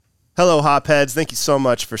Hello, Hopheads. Thank you so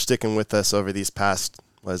much for sticking with us over these past,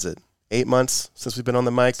 8 months since we've been on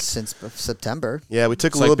the mic? Since September. Yeah, we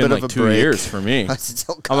took a little bit of a 2 break. years for me. I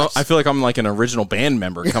feel like I'm like an original band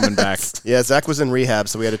member coming back. Yeah, Zach was in rehab,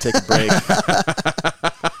 so we had to take a break.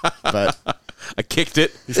 But I kicked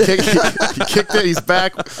it. He kicked it. He's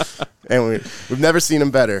back, and we've never seen him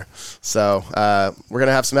better. So we're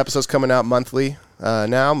gonna have some episodes coming out monthly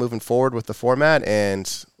now, moving forward with the format,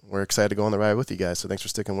 and we're excited to go on the ride with you guys. So thanks for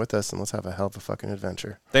sticking with us, and let's have a hell of a fucking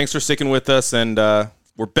adventure. Thanks for sticking with us, and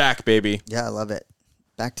we're back, baby. Yeah, I love it.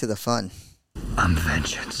 Back to the fun. I'm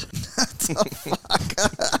vengeance. What the fuck?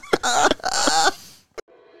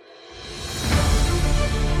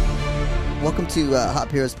 Welcome to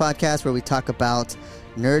Hop Heroes Podcast, where we talk about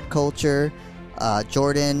nerd culture,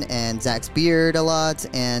 Jordan and Zach's beard a lot,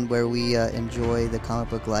 and where we enjoy the comic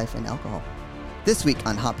book life and alcohol. This week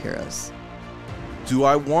on Hop Heroes. Do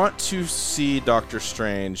I want to see Doctor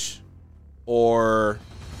Strange, or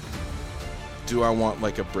do I want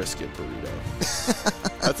like a brisket burrito?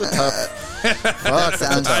 That's a tough. That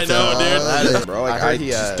sounds I know, dude. That is, Bro, like, I I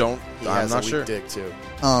just don't. I'm not sure. Dick too.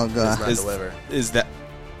 Oh Does god. not deliver. Is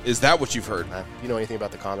that what you've heard? You know anything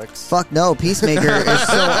about the comics? Fuck no. Peacemaker is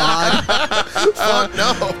so odd. Fuck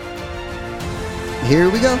no.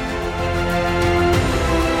 Here we go.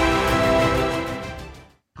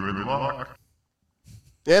 Good luck.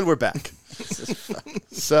 And we're back.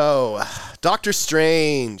 So, Doctor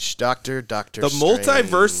Strange. Doctor The Strange.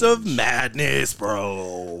 multiverse of madness,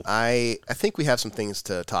 bro. I think we have some things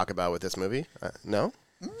to talk about with this movie. No?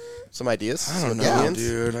 Some ideas? I don't Some know, opinions?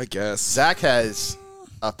 dude. I guess. Zach has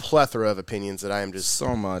a plethora of opinions that I am just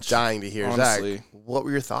So much. dying to hear. Honestly. Zach, what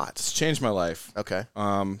were your thoughts? It's changed my life. Okay.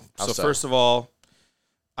 So so? first of all,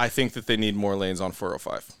 I think that they need more lanes on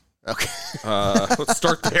 405. Okay. Let's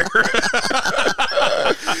start there.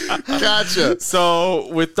 Gotcha. So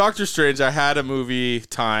with Doctor Strange, I had a movie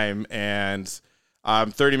time, and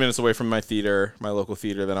I'm 30 minutes away from my theater, my local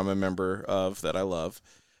theater that I'm a member of that I love.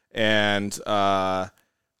 And I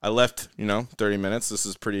left, 30 minutes. This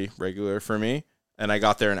is pretty regular for me. And I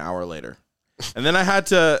got there an hour later. And then I had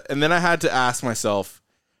to ask myself,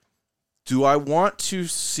 do I want to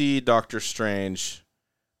see Doctor Strange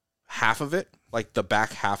half of it, like the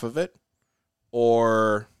back half of it,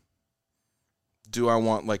 or do I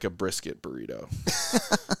want like a brisket burrito?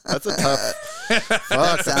 That's a tough.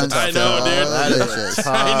 That sounds I know, dude. delicious.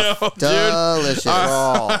 I know, dude. Delicious.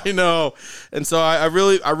 I know. And so I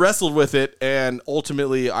wrestled with it, and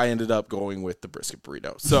ultimately I ended up going with the brisket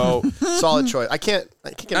burrito. So Solid choice. I can't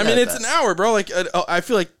get I mad mean, at it's that. an hour, bro. Like I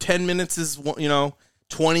feel like 10 minutes is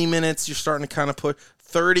 20 minutes you're starting to kind of put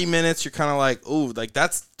 30 minutes you're kind of like, ooh, like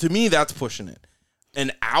that's, to me, that's pushing it.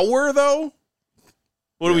 An hour though?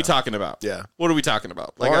 What are we talking about? Yeah. What are we talking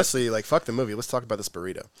about? Like Honestly, fuck the movie. Let's talk about this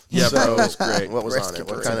burrito. Yeah, So, bro, it was great. What was on Brisket it?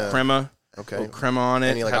 What burrito. kind of crema. Okay. Little crema on it.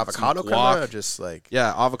 Any like had avocado some crema guac. or just like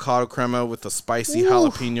Yeah, avocado crema with a spicy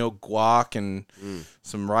jalapeno guac and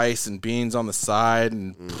some rice and beans on the side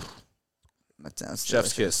and That sounds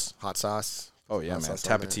chef's delicious. kiss. hot sauce? Oh yeah, Hot man, sauce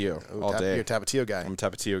on there. Tapatio Ooh, all day. You're a Tapatio guy. I'm a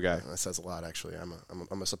Tapatio guy. That says a lot, actually. I'm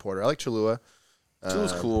a supporter. I like Cholula.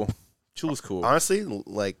 Chula's cool. Chula's cool. Honestly,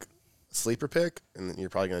 like sleeper pick, and you're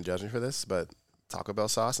probably gonna judge me for this, but Taco Bell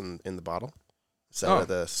sauce in the bottle, sell it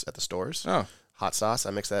at the stores. Oh, Hot sauce.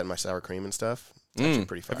 I mix that in my sour cream and stuff. It's actually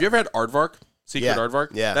pretty fun. have you ever had Aardvark? Secret Yeah.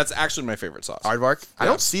 Aardvark? Yeah. That's actually my favorite sauce. Aardvark? I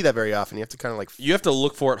Yeah. don't see that very often. You have to kind of like. You have to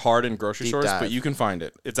look for it hard in grocery Deep stores, dive. but you can find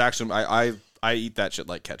it. It's actually I eat that shit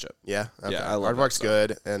like ketchup. Yeah, okay. Yeah, I love Aardvark's that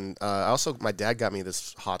good, and my dad got me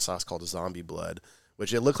this hot sauce called Zombie Blood,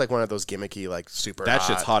 which it looked like one of those gimmicky like super. That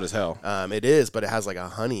shit's hot as hell. It is, but it has like a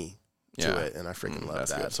honey to Yeah. it, and I freaking love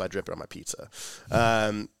that's that. good. So I drip it on my pizza.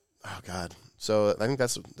 Oh god. So I think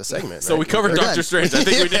that's the segment. So right? we covered We're Doctor done. Strange. I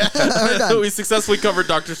think we did. We're done. We successfully covered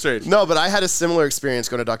Doctor Strange. No, but I had a similar experience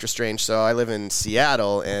going to Doctor Strange. So I live in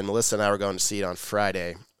Seattle, and Melissa and I were going to see it on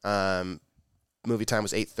Friday. Movie time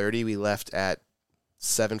was 8:30. We left at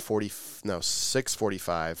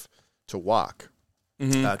 6:45 to walk.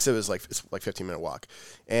 Because it was it's like 15-minute walk,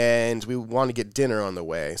 and we wanted to get dinner on the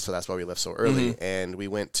way, so that's why we left so early. And we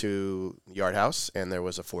went to Yard House, and there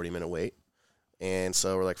was a 40-minute wait. And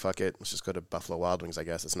so we're like, fuck it, let's just go to Buffalo Wild Wings, I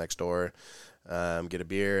guess. It's next door. Get a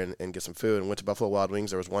beer and get some food. And went to Buffalo Wild Wings.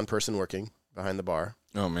 There was one person working behind the bar,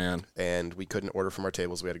 Oh man. and we couldn't order from our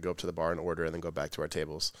tables. We had to go up to the bar and order and then go back to our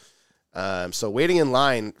tables. So waiting in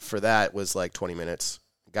line for that was like 20 minutes.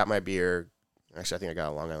 Got my beer. Actually, I think I got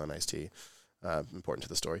a Long Island iced tea. Important to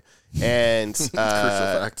the story. And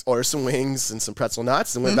ordered some wings and some pretzel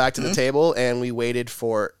nuts and went back to the table, and we waited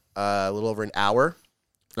for a little over an hour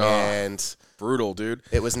and brutal, dude.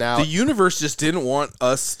 it was now The universe just didn't want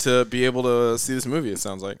us to be able to see this movie, it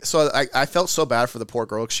sounds like. So I felt so bad for the poor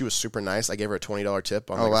girl. She was super nice. I gave her a $20 tip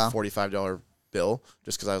on Oh, wow. a $45 bill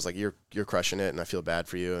just because I was like, you're crushing it, and I feel bad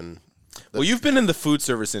for you. And Well, you've been in the food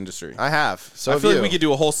service industry. I have. So I have feel like you. we could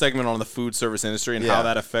do a whole segment on the food service industry and how Yeah.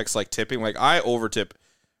 that affects like tipping. Like I overtip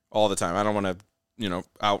all the time. I don't want to,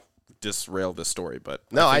 out disrail this story, but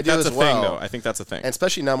No, I think do that's as a well. thing, though. I think that's a thing. And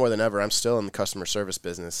especially now more than ever, I'm still in the customer service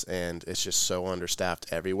business, and it's just so understaffed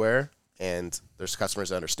everywhere. And there's customers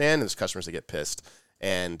that understand, and there's customers that get pissed.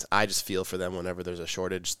 And I just feel for them whenever there's a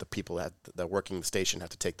shortage. The people that are working the station have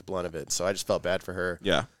to take the blunt of it. So I just felt bad for her.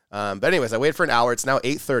 Yeah. But anyways, I waited for an hour. It's now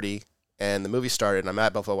 8:30, and the movie started, and I'm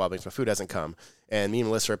at Buffalo Wild Wings. My food hasn't come. And me and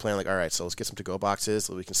Melissa are planning, like, all right, so let's get some to-go boxes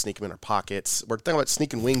so we can sneak them in our pockets. We're thinking about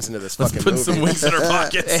sneaking wings into this fucking Put movie. some wings in our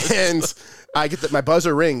pockets. And I get my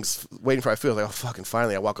buzzer rings, waiting for my food. I was like, oh, fucking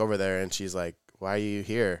finally. I walk over there, and she's like, why are you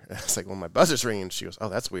here? And I was like, well, my buzzer's ringing. She goes, oh,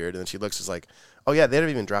 that's weird. And then she looks, is like, oh, yeah, they haven't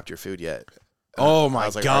even dropped your food yet. Oh, I my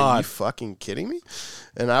was like, God. are you fucking kidding me?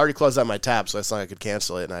 And I already closed out my tab, so I thought I could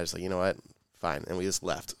cancel it. And I was like, you know what? Fine. And we just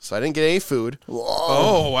left. So I didn't get any food.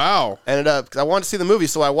 Oh, wow. Ended up, because I wanted to see the movie,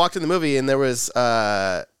 so I walked in the movie, and there was,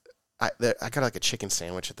 I got like a chicken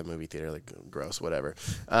sandwich at the movie theater, like gross, whatever.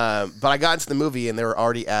 But I got into the movie, and they were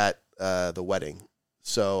already at the wedding.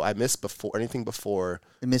 So I missed anything before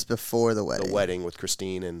You missed before the wedding. the wedding with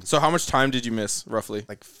Christine, and So how much time did you miss, roughly?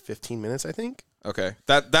 like 15 minutes, I think. Okay.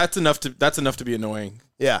 That's enough to be annoying.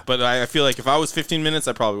 Yeah. But I feel like if I was 15 minutes,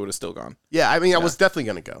 I probably would have still gone. Yeah, I mean, I was definitely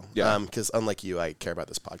going to go. Yeah. Because unlike you, I care about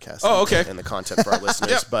this podcast. Oh, okay. And the content for our listeners.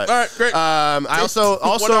 Yep. But, All right, great. I also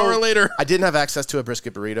 1 hour later. I didn't have access to a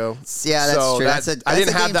brisket burrito. Yeah, that's so true. That, That's I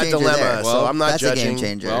didn't a have game that changer dilemma, there. so I'm not That's judging. a game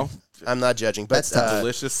changer. Well, I'm not judging. But That's tough.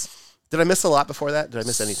 delicious. did I miss a lot before that? Did I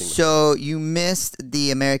miss anything? So you missed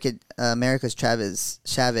the America's Chavez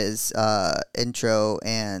intro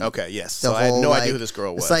and Okay, yes. the So I had whole, no idea like- who this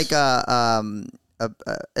girl was. It's like a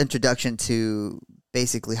introduction to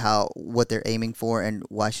basically what they're aiming for and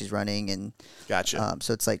why she's running, and Gotcha.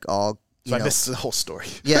 so it's like all so I know. missed the whole story.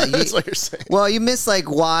 Yeah, That's what you're saying. Well, you missed like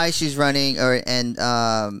why she's running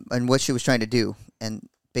and what she was trying to do, and Find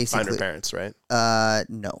her basically parents, right?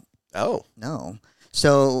 no.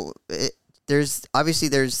 So there's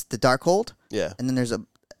the Darkhold, Yeah. and then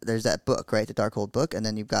there's that book, right? The Darkhold book, and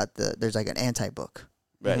then you've got there's like an anti-book.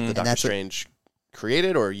 Right. The Doctor that's what- Strange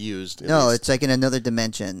created or used? at No, least? it's like in another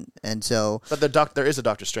dimension, and so But there is a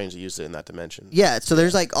Doctor Strange that used it in that dimension. yeah. So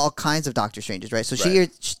there's like all kinds of Doctor Stranges, right? So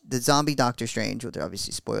the zombie Doctor Strange, which are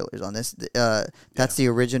obviously spoilers on this. That's the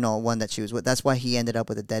original one that she was with. That's why he ended up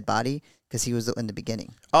with a dead body, because he was in the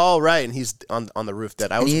beginning. Oh, right, and he's on the roof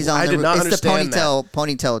dead. And he's on I the did roof. not It's understand the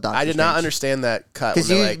ponytail Doctor. I did not understand that cut. because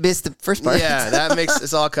when you they're like, missed the first part. yeah, that makes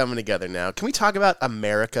it's all coming together now. Can we talk about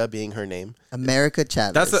America being her name? America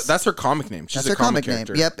Chavez. That's her comic name. She's That's a her comic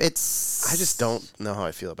character. name. Yep, it's. I just don't know how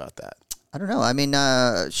I feel about that. I don't know. I mean,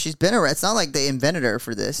 she's been around. It's not like they invented her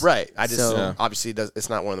for this, Right. I just So- obviously it's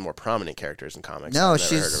not one of the more prominent characters in comics. No, I've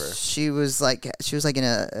never heard of her. she was like in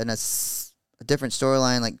a different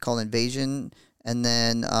storyline, like called Invasion, and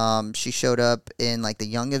then she showed up in like the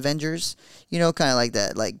Young Avengers. You know, kind of like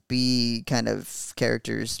that, like B kind of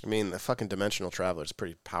characters. I mean, the fucking Dimensional Traveler is a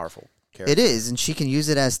pretty powerful character. It is, and she can use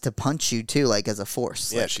it as to punch you too, like as a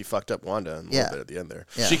force. Yeah, Like, she fucked up Wanda a Yeah. little bit at the end there.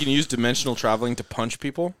 yeah. She can use dimensional traveling to punch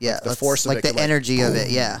people. yeah, the that's force of like it the can, like, energy of it.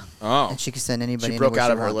 Yeah, Oh. and she can send anybody. She broke anywhere out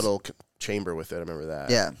she of her wants. little chamber with it. I remember that.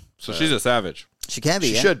 Yeah, So she's a savage. she can be.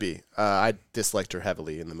 She yeah. should be. I disliked her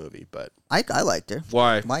heavily in the movie, but I liked her.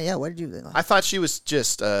 Why? Why? Yeah. Why did you? I thought she was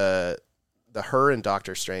just the her and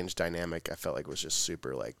Doctor Strange dynamic. I felt like was just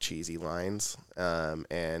super like cheesy lines.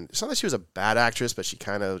 And it's not that she was a bad actress, but she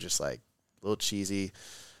kind of just like a little cheesy.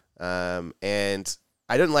 And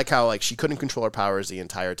I didn't like how like she couldn't control her powers the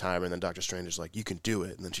entire time, and then Doctor Strange is like, "You can do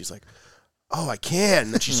it," and then she's like, "Oh, I can."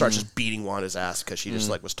 And then she starts just beating Wanda's ass because she just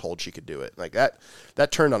like was told she could do it. Like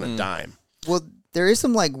that turned on a dime. Well, there is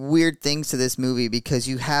some like weird things to this movie because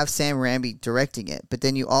you have Sam Raimi directing it, but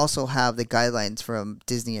then you also have the guidelines from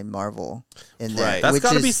Disney and Marvel in there. Right. That's which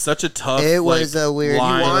got to is- be such a tough. it was a weird-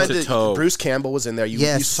 line You Wanted to to- toe. Bruce Campbell was in there. You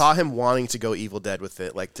Yes. saw him wanting to go Evil Dead with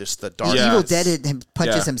it, like just the dark. Yeah. Evil Yes. Dead him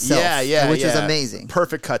punches Yeah. himself, which is amazing.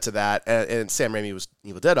 Perfect cut to that. And Sam Raimi was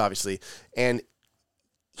Evil Dead, obviously, and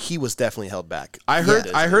he was definitely held back. I heard.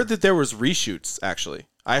 Yeah. I heard that there was reshoots. Actually,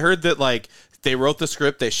 I heard that like they wrote the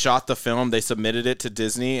script, they shot the film, they submitted it to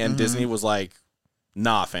Disney, and Disney was like,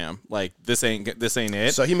 nah, fam, like this ain't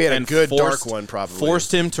it. So he made a And good dark one, probably.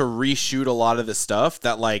 Forced him to reshoot a lot of the stuff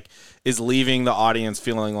that like is leaving the audience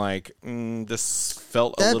feeling like this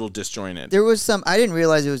felt a little disjointed. There was some. I didn't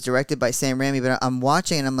realize it was directed by Sam Raimi, but I'm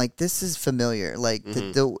watching and I'm like, this is familiar. Like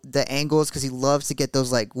the angles, because he loves to get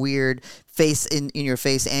those like weird face in your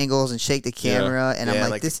face angles and shake the camera. And I'm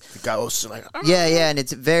like this. The ghosts, like, Yeah, and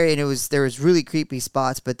there was really creepy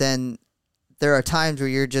spots, but then there are times where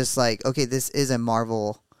you're just like, okay, this is a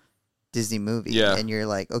Marvel Disney movie. Yeah. And you're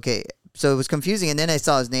like, okay. So it was confusing. And then I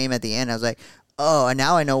saw his name at the end. I was like, oh, and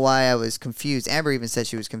now I know why I was confused. Amber even said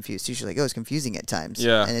she was confused. She's like, oh, it's confusing at times.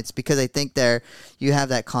 Yeah. And it's because I think you have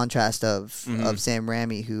that contrast of Sam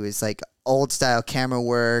Raimi, who is like old style camera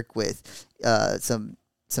work with some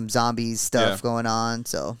zombies stuff going on.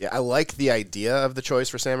 So yeah, I like the idea of the choice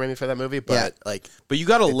for Sam Raimi for that movie, but but you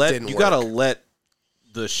gotta work. let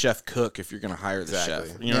the chef cook if you're gonna hire the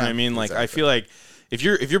chef. You know what I mean? Like exactly. I feel like if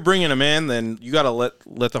you're bringing him in, then you gotta let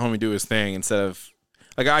the homie do his thing instead of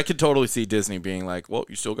like I could totally see Disney being like, well,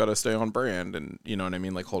 you still gotta stay on brand, and you know what I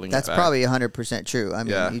mean, like holding. That's it back. probably 100% true. I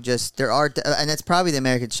mean, and that's probably the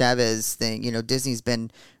American Chavez thing. You know, Disney's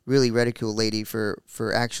been really ridiculed lately for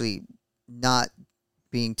actually not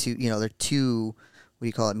being too. You know, they're too. What do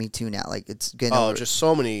you call it? Me Too now. Like it's getting just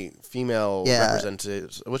so many female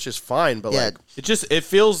representatives, which is fine, but like it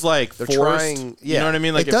feels like they're forced. trying. You know what I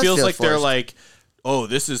mean? Like It it does feels feel like they're forced. like, oh,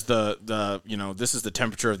 this is the this is the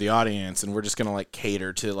temperature of the audience, and we're just gonna like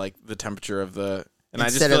cater to like the temperature of the. And Instead I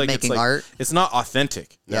just feel of like making it's like, art? it's not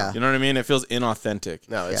authentic. Yeah. You know what I mean? It feels inauthentic.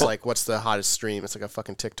 No, it's like what's the hottest stream? It's like a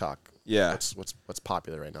fucking TikTok. Yeah. What's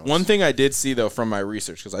popular right now? One thing I did see though from my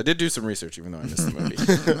research, because I did do some research even though I missed the movie,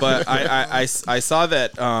 but I saw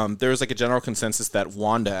that there was like a general consensus that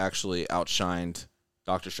Wanda actually outshined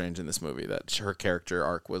Doctor Strange in this movie. That her character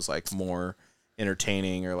arc was like more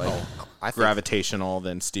entertaining or like gravitational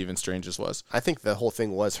than Stephen Strange's was. I think the whole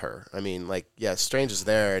thing was her. I mean, like, yeah, Strange is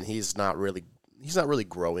there, and he's not really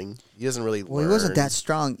growing. He doesn't really. Well, he wasn't that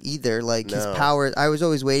strong either. Like his No. power, I was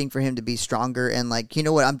always waiting for him to be stronger. And like, you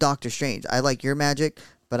know what? I'm Doctor Strange. I like your magic,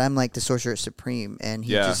 but I'm like the Sorcerer Supreme, and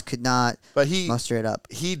he just could not. But he muster it up.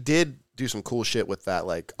 He did do some cool shit with that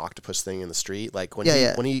like octopus thing in the street. Like when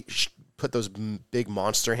he put those big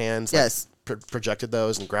monster hands. Yes. Projected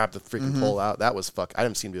those and grabbed the freaking pole out. That was I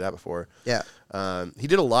didn't see him do that before. Yeah. He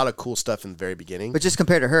did a lot of cool stuff in the very beginning. But just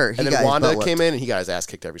compared to her, and then Wanda came in and he got his ass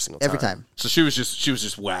kicked every single time. every time. So she was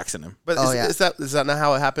just waxing him. But is that not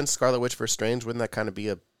how it happens? Scarlet Witch versus Strange? Wouldn't that kind of be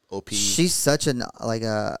a OP? She's such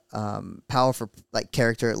a powerful like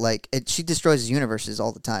character. Like she destroys universes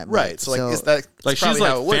all the time. Right. Like, so like is that Like she's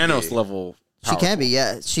like Thanos level. She can be.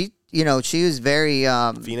 Yeah. She she was very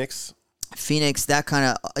Phoenix, that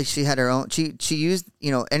kind of, she had her own, she used,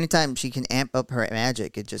 anytime she can amp up her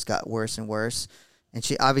magic, it just got worse and worse. And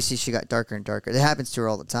she got darker and darker. It happens to her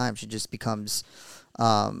all the time. She just becomes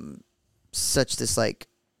such this, like,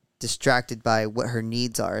 distracted by what her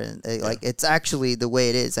needs are. And, like, it's actually the way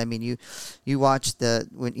it is. I mean, you watch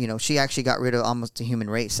she actually got rid of almost the human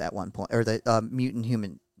race at one point, or the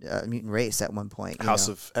mutant race at one point. House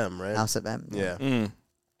of M, right? House of M. Yeah. Mm.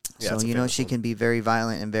 So, she can be very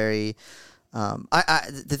violent and very...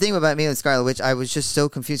 the thing about me with Scarlet Witch, I was just so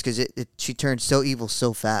confused because she turned so evil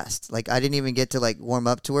so fast. Like, I didn't even get to, like, warm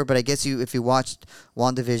up to her, but I guess if you watched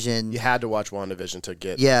WandaVision... You had to watch WandaVision to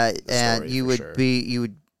get and you would sure.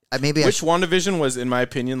 Which WandaVision was, in my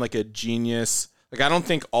opinion, like a genius... Like, I don't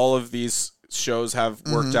think all of these shows have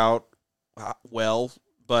worked out well,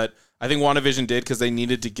 but I think WandaVision did because they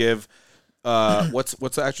needed to give... what's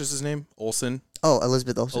the actress's name? Olsen? Oh,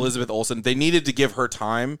 Elizabeth Olsen. Elizabeth Olsen. They needed to give her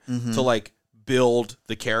time to like build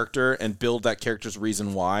the character and build that character's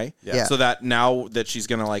reason why. Yeah. So that now that she's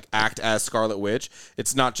gonna like act as Scarlet Witch,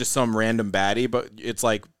 it's not just some random baddie, but it's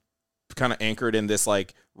like kind of anchored in this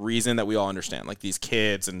like reason that we all understand, like these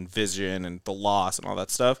kids and Vision and the loss and all that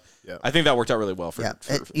stuff. Yeah. I think that worked out really well for.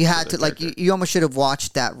 You had for to like you almost should have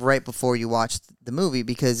watched that right before you watched the movie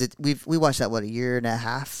because we watched that a year and a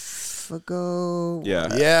half ago.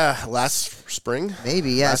 Yeah, last spring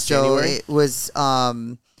maybe. Yeah, last so January. it was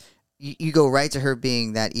you go right to her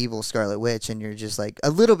being that evil Scarlet Witch, and you're just like I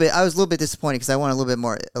was a little bit disappointed because I want a little bit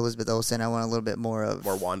more Elizabeth Olsen. I want a little bit more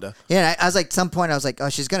Wanda. Yeah, I was like, at some point I was like, oh,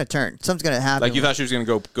 she's gonna turn. Something's gonna happen. Like you thought she was gonna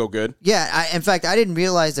go good. Yeah, in fact, I didn't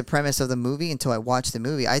realize the premise of the movie until I watched the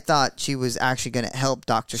movie. I thought she was actually gonna help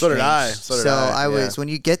Doctor Strange. So did I. Was when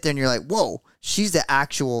you get there and you're like, whoa, she's the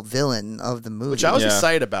actual villain of the movie. Which I was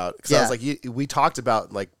excited about because I was like, we talked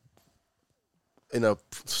about like in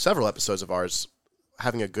several episodes of ours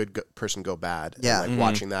having a good person go bad. Yeah. And like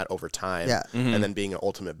watching that over time. Yeah. And then being an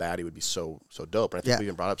ultimate baddie would be so dope. And I think we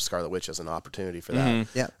even brought up Scarlet Witch as an opportunity for that.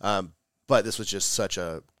 Yeah. But this was just such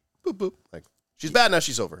a boop boop. Like she's bad now,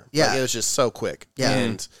 she's over. Yeah. Like, it was just so quick. Yeah.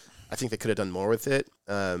 And I think they could have done more with it.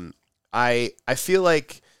 I feel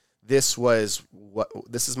like this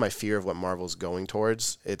is my fear of what Marvel's going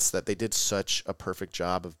towards. It's that they did such a perfect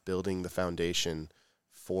job of building the foundation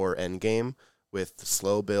for Endgame with the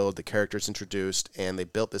slow build, the characters introduced, and they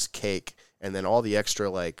built this cake, and then all the extra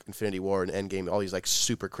like Infinity War and Endgame, all these like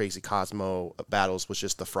super crazy Cosmo battles was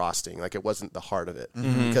just the frosting. Like it wasn't the heart of it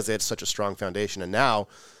because they had such a strong foundation. And now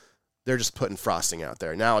they're just putting frosting out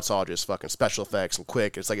there. Now it's all just fucking special effects and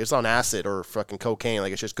quick. It's like it's on acid or fucking cocaine.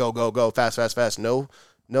 Like it's just go, go, go, fast, fast, fast. No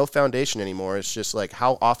foundation anymore. It's just like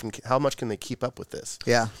how much can they keep up with this?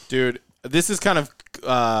 Yeah. Dude, this is kind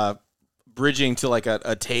of bridging to like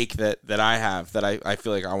a take that I have that I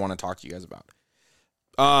feel like I want to talk to you guys about.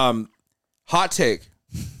 Hot take.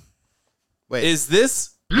 Wait. Is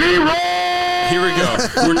this Leroy? Here we go.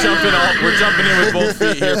 We're jumping in with both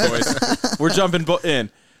feet here, boys. We're jumping in.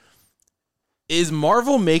 Is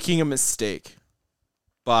Marvel making a mistake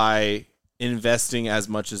by investing as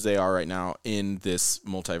much as they are right now in this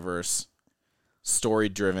multiverse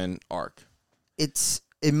story-driven arc? It's,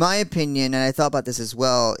 in my opinion, and I thought about this as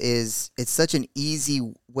well, is it's such an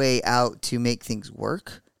easy way out to make things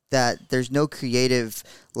work that there's no creative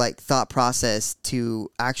like thought process to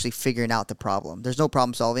actually figuring out the problem. There's no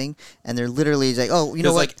problem solving, and they're literally like, oh, you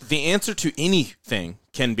know what? Like the answer to anything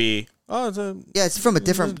can be, it's from a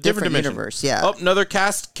different universe. Yeah. Oh, another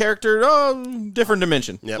cast character. Oh, different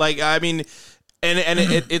dimension. Yep. Like I mean, and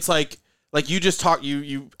it's like you just talked.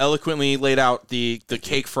 You eloquently laid out the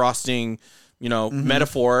cake frosting,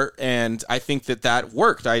 metaphor, and I think that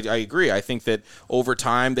worked. I agree. I think that over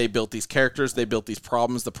time they built these characters, they built these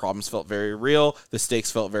problems. The problems felt very real. The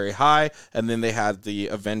stakes felt very high, and then they had the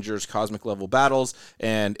Avengers cosmic level battles,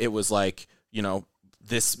 and it was like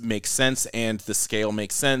this makes sense and the scale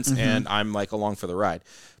makes sense and I'm like along for the ride.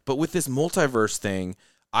 But with this multiverse thing,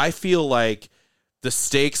 I feel like the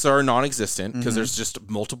stakes are non-existent because there's just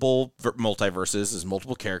multiple multiverses, there's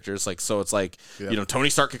multiple characters. Like, so it's like, Tony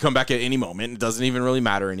Stark could come back at any moment. It doesn't even really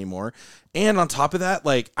matter anymore. And on top of that,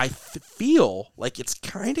 like, I feel like it's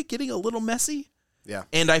kind of getting a little messy. Yeah.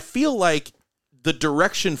 And I feel like the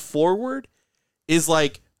direction forward is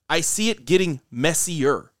like, I see it getting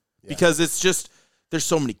messier because it's just, there's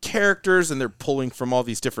so many characters and they're pulling from all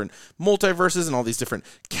these different multiverses and all these different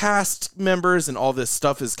cast members and all this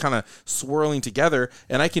stuff is kind of swirling together.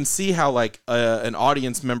 And I can see how like an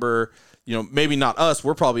audience member, maybe not us,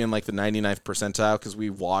 we're probably in like the 99th percentile because we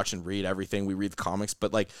watch and read everything. We read the comics,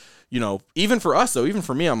 but like, even for us though, even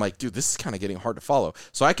for me, I'm like, dude, this is kind of getting hard to follow.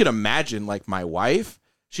 So I could imagine like my wife,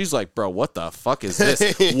 she's like, bro, what the fuck is this?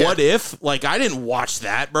 What if? Like, I didn't watch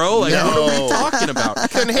that, bro. Like, what are we talking about? I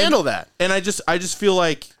couldn't handle that. And I just feel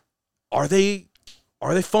like, are they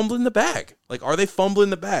fumbling the bag? Like, are they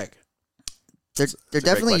fumbling the bag? They're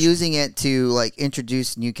definitely using it to like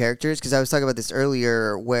introduce new characters, because I was talking about this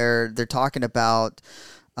earlier where they're talking about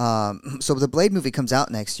so the Blade movie comes out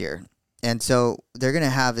next year. And so they're going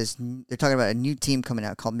to have this, they're talking about a new team coming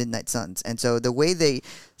out called Midnight Suns. And so the way they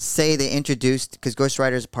say they introduced, because Ghost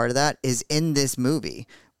Rider is a part of that, is in this movie,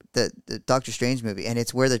 the Doctor Strange movie. And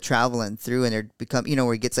it's where they're traveling through and they're become,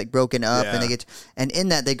 where it gets like broken up and in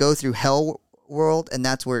that they go through Hell World, and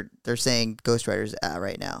that's where they're saying Ghost Rider's at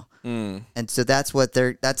right now. And so that's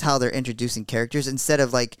how they're introducing characters instead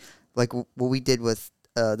of like what we did with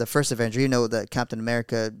the first Avenger. The Captain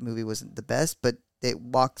America movie wasn't the best, but they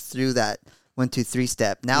walked through that 1, 2, 3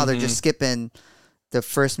 step. Now they're just skipping the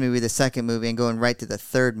first movie, the second movie, and going right to the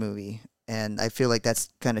third movie. And I feel like that's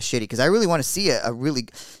kind of shitty because I really want to see a really,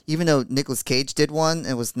 even though Nicolas Cage did one and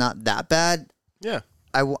it was not that bad. Yeah,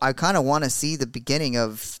 I kind of want to see the beginning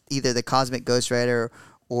of either the Cosmic Ghost Rider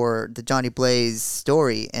or the Johnny Blaze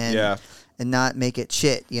story and not make it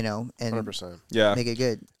shit, and 100%. Make it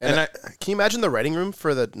good. And can you imagine the writing room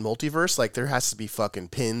for the multiverse? Like, there has to be fucking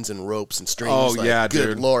pins and ropes and strings. Oh, like, yeah, good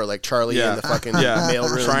dude. Lord, like Charlie in the fucking mail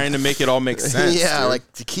room. Trying to make it all make sense. Yeah, dude.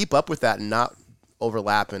 like to keep up with that and not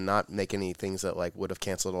overlap and not make any things that like would have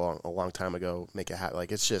canceled a long time ago make it happen.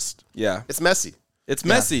 Like, it's just, it's messy. It's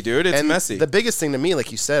messy, dude. It's messy. The biggest thing to me,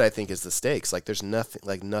 like you said, I think is the stakes. Like, there's nothing,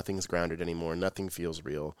 like nothing's grounded anymore. Nothing feels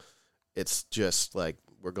real. It's just like,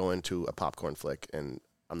 we're going to a popcorn flick, and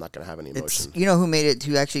I'm not going to have any emotion.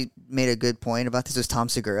 Who actually made a good point about this was Tom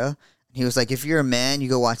Segura. He was like, if you're a man, you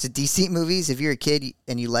go watch the DC movies. If you're a kid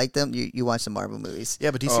and you like them, you watch the Marvel movies.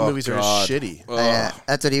 Yeah, but DC movies are shitty.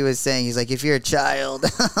 That's what he was saying. He's like, if you're a child.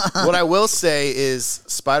 What I will say is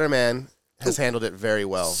Spider-Man has handled it very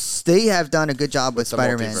well. They have done a good job with the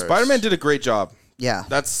Spider-Man. multiverse. Spider-Man did a great job. Yeah.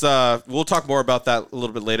 That's we'll talk more about that a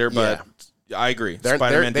little bit later, but I agree.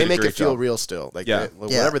 Spider-Man They did a make great it feel job. real still. Like Yeah.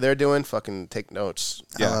 whatever they're doing, fucking take notes.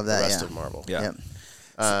 I love that. The rest Yeah. of Marvel. Yeah.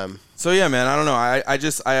 Yeah. So yeah, man, I don't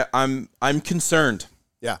know. I'm concerned.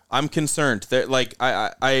 Yeah. I'm concerned. Like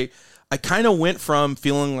I kind of went from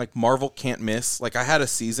feeling like Marvel can't miss. Like I had a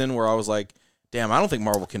season where I was like, damn, I don't think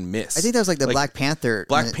Marvel can miss. I think that was like the Black Panther.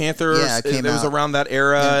 Black Panther. Yeah, It was around that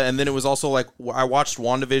era, and then it was also like I watched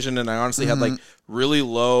WandaVision, and I honestly had like really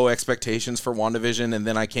low expectations for WandaVision, and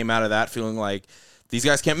then I came out of that feeling like these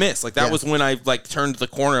guys can't miss. Like that was when I like turned the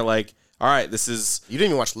corner. Like, all right, this is. You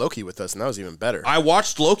didn't even watch Loki with us, and that was even better. I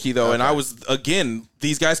watched Loki though, and I was again.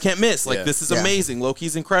 These guys can't miss. Like this is amazing.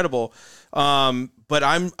 Loki's incredible. But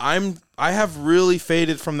I have really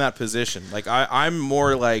faded from that position. Like I'm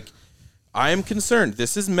more like I am concerned.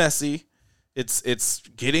 This is messy. It's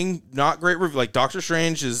getting not great review. Like Doctor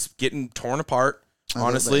Strange is getting torn apart.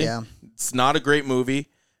 Honestly, it's not a great movie.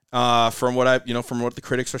 From what the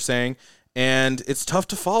critics are saying, and it's tough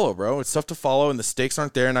to follow, bro. It's tough to follow, and the stakes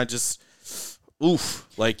aren't there. And I just,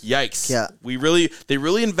 like yikes. Yeah. They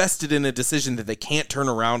really invested in a decision that they can't turn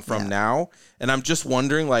around from now. And I'm just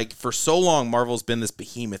wondering, like, for so long, Marvel's been this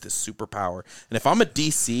behemoth, this superpower. And if I'm a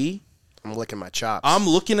DC, I'm licking my chops. I'm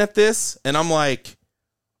looking at this and I'm like,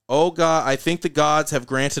 oh God, I think the gods have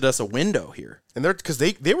granted us a window here. And they're because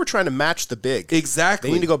they were trying to match the big. Exactly.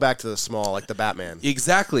 They need to go back to the small, like the Batman.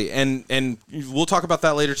 Exactly. And we'll talk about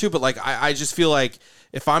that later too. But like I just feel like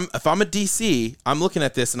if I'm a DC, I'm looking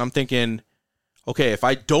at this and I'm thinking, okay, if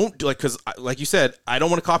I don't like, because like you said, I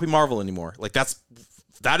don't want to copy Marvel anymore. Like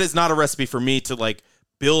that is not a recipe for me to like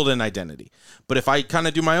build an identity. But if I kind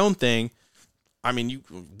of do my own thing, I mean,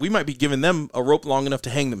 we might be giving them a rope long enough to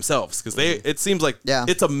hang themselves because it seems like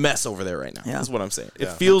it's a mess over there right now. Yeah. That's what I'm saying. It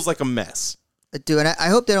feels like a mess. Dude, and I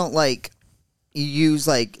hope they don't like use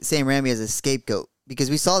like Sam Raimi as a scapegoat because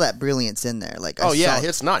we saw that brilliance in there. Like,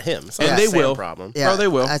 it's not him. It's not And a they Sam will. problem. Yeah, Oh, they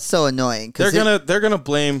will. That's so annoying. They're gonna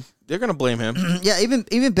blame him. Yeah, even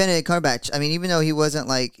Benedict Cumberbatch. I mean, even though he wasn't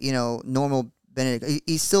like normal Benedict,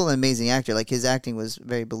 he's still an amazing actor. Like his acting was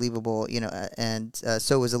very believable, and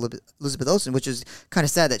so was Elizabeth Olsen, which is kind of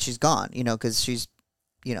sad that she's gone, because she's,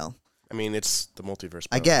 I mean, it's the multiverse.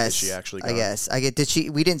 I bro. guess Is she actually gone? I guess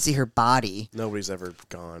we didn't see her body. Nobody's ever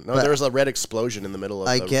gone. No, But- there was a red explosion in the middle of,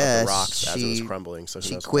 I the guess rocks as it was she- crumbling. So who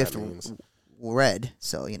She knows what that quiffed means. red,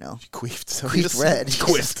 so Queefed. So Queefed he just red.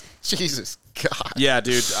 Quiffed. Jesus God. Yeah,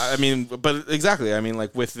 dude. I mean, but exactly. I mean,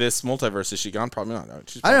 like with this multiverse, is she gone? Probably not.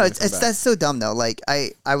 She's I don't know. probably It's gonna come back. that's so dumb though. Like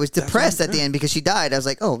I was depressed at the end because she died. I was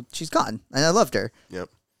like, oh, she's gone, and I loved her. Yep.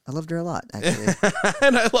 I loved her a lot, actually.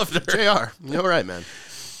 And I loved her. JR. You're right, man.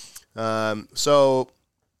 So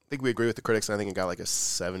I think we agree with the critics. I think it got like a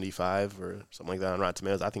 75 or something like that on Rotten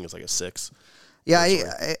Tomatoes. I think it's like a 6. Yeah,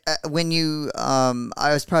 I when you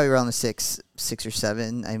I was probably around the 6 or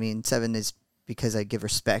 7. I mean, 7 is because I give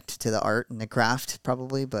respect to the art and the craft,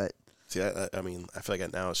 probably. But See, I mean, I feel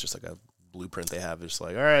like now it's just like a blueprint they have. It's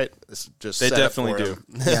like, all right, it's just They set it definitely for do. 'em.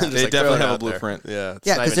 Yeah. Just, They like, definitely throw it have a out there. blueprint. Yeah, it's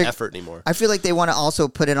Yeah, not 'cause even they're- effort anymore. I feel like they want to also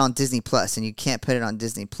put it on Disney Plus, and you can't put it on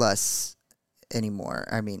Disney Plus anymore.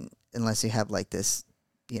 I mean, unless you have like this,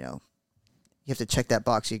 you have to check that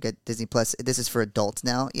box. You get Disney Plus. This is for adults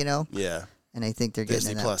now, Yeah, And I think they're getting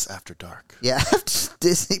Disney in that. Plus After Dark. Yeah,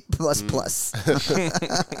 Disney Plus Plus.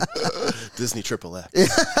 Disney Triple X.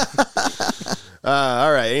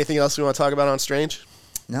 All right. Anything else we want to talk about on Strange?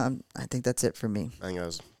 No, I think that's it for me. I think that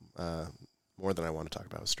was more than I want to talk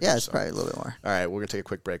about with Strange. Yeah, it's so. probably a little bit more. All right, we're going to take a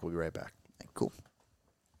quick break. We'll be right back. Cool.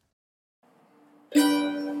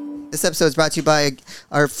 This episode is brought to you by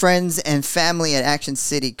our friends and family at Action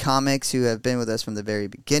City Comics who have been with us from the very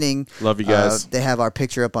beginning. Love you guys. They have our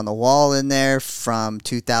picture up on the wall in there from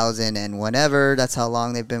 2000 and whenever. That's how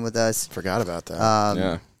long they've been with us. Forgot about that.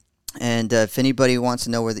 Yeah. And if anybody wants to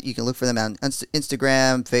know where you can look for them on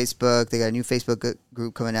Instagram, Facebook. They got a new Facebook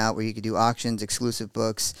group coming out where you can do auctions, exclusive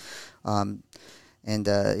books.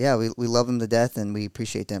 Yeah, we love them to death and we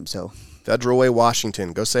appreciate them. So, Federal Way,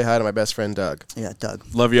 Washington. Go say hi to my best friend, Doug. yeah, Doug.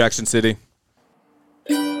 Love you, Action City.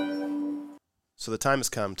 So the time has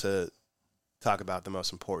come to talk about the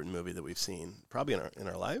most important movie that we've seen, probably in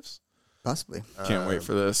our lives. Possibly. Can't wait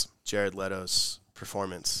for this. Jared Leto's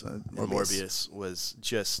performance in Morbius was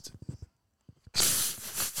just...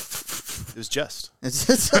 It was just. It's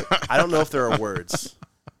just, I don't know if there are words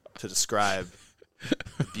to describe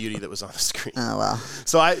the beauty that was on the screen. oh, wow.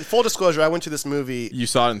 So full disclosure, I went to this movie You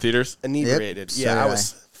saw it in theaters? inebriated. Yep, so Yeah, did I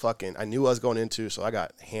was I knew what I was going into, so I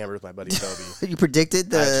got hammered with my buddy Toby. You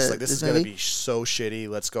predicted I was just like, this is going to movie? be so shitty.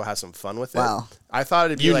 Let's go have some fun with it. Wow. I thought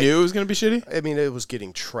it'd be You like, knew it was gonna be shitty. I mean, it was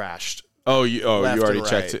getting trashed. You left already and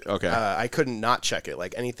checked right. it. Okay. I couldn't not check it.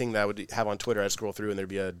 Like anything that I would have on Twitter, I'd scroll through and there'd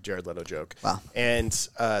be a Jared Leto joke. Wow. And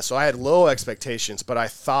so I had low expectations, but I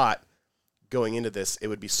thought going into this, it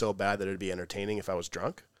would be so bad that it would be entertaining if I was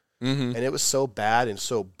drunk. Mm-hmm. And it was so bad and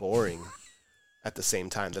so boring at the same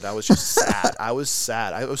time that I was just sad. I was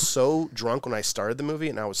sad. I was so drunk when I started the movie,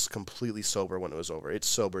 and I was completely sober when it was over. It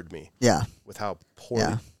sobered me Yeah. with how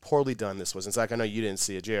poorly done this was. And Zach, I know you didn't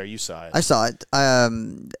see it. JR, you saw it. I saw it.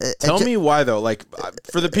 Tell me why though. Like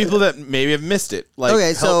for the people that maybe have missed it. Like,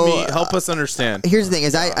 Okay, help us understand. Here's the thing: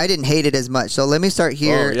 is I didn't hate it as much. So let me start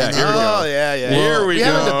here. Oh, yeah, and here then we go. Oh, yeah. Here we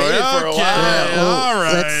haven't go. debated for a Okay. while. All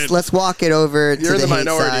right. Let's walk it over You're to the the hate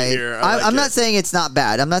minority side. here. I like I'm not it. saying it's not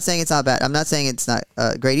bad. I'm not saying it's not bad. I'm not saying it's not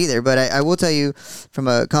great either. But I will tell you, from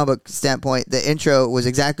a comic book standpoint, the intro was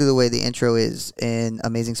exactly the way the intro is in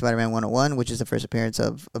Amazing Spider-Man 101, which is the first appearance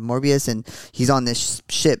of Morbius, and he's on this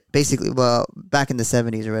ship. Basically, well, back in the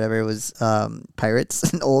 70s or whatever, it was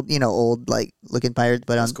pirates, old like looking pirates.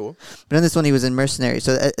 But That's cool. But on this one, he was in mercenary.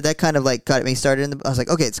 So that kind of like got me started. I was like,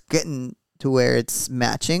 okay, it's getting to where it's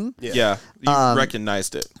matching. Yeah, you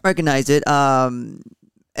recognized it. Recognize it.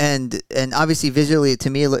 And obviously visually to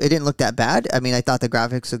me it didn't look that bad. I mean, I thought the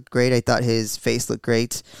graphics looked great. I thought his face looked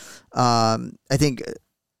great. I think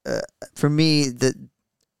for me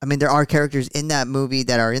there are characters in that movie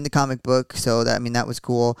that are in the comic book, so that was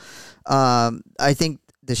cool. I think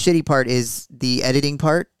the shitty part is the editing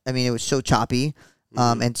part. I mean, it was so choppy.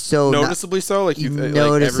 And so Noticeably so, like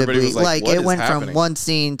noticeably, everybody was like, what it is went happening? from one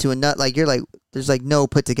scene to another. Like you're like, there's like no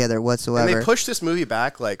put together whatsoever. And they pushed this movie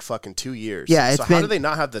back like fucking 2 years. Yeah, so how do they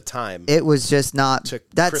not have the time? It was just not. To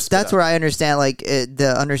That's crisp it up. where I understand. Like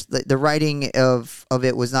the writing of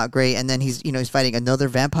it was not great. And then he's fighting another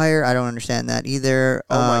vampire. I don't understand that either.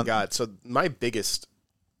 Oh my god! So my biggest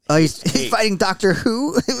he's hate. fighting Doctor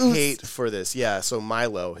Who. hate for this, yeah. So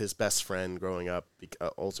Milo, his best friend growing up,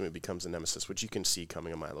 ultimately becomes a nemesis, which you can see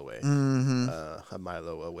coming a mile away. A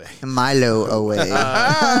Milo away. Milo away.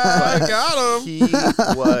 I got him. He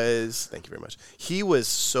was. Thank you very much. He was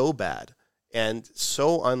so bad and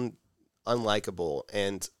so unlikable,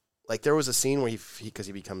 and like there was a scene where he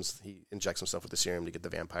injects himself with the serum to get the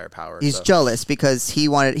vampire power. He's jealous because he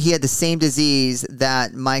had the same disease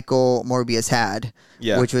that Michael Morbius had,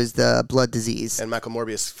 which was the blood disease. And Michael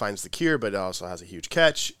Morbius finds the cure, but it also has a huge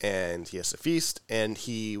catch, and he has to feast, and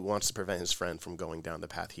he wants to prevent his friend from going down the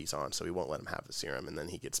path he's on, so he won't let him have the serum, and then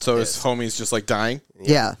he gets So pissed. his homie's just like dying.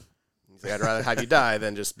 Yeah. He's like, I'd rather have you die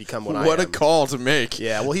than just become what I am. What a call to make.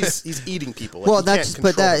 Yeah, well, he's eating people. Like, Well, he can't that's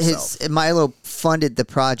control but himself. Milo funded the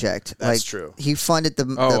project. That's true. He funded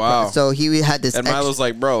the. Oh, wow. So he had this. And Milo's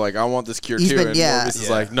like, bro, like I want this cure He's too. been- And yeah. Morbius is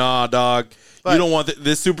Yeah. like, nah, dog. But- you don't want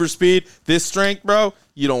this super speed, this strength, bro.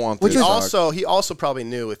 You don't want Which this. was dog. He also probably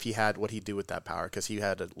knew if he had what he'd do with that power because he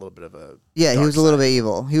had a little bit of a Yeah, he dark was a little side. bit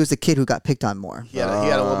evil. He was the kid who got picked on more. He had a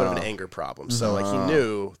little bit of an anger problem, so like he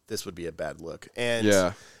knew this would be a bad look, and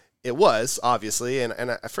Yeah. it was obviously.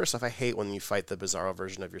 And first off, I hate when you fight the bizarro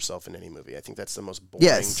version of yourself in any movie. I think that's the most boring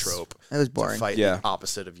Yes. trope. It was To boring. fight Yeah. the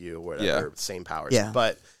opposite of you, or whatever, Yeah. same powers. Yeah.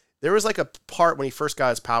 But there was like a part when he first got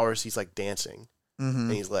his powers, he's like dancing Mm-hmm.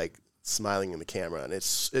 and he's like smiling in the camera, and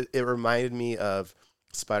it reminded me of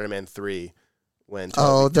Spider-Man 3 when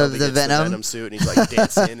Toby the gets Venom? suit and he's like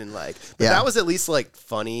dancing and like. But Yeah. that was at least like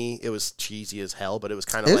funny. It was cheesy as hell, but it was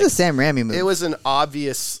kind It of was like a Sam Raimi movie. it was an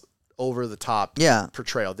obvious over the top Yeah.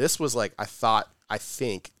 portrayal. This was like I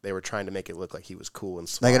think they were trying to make it look like he was cool and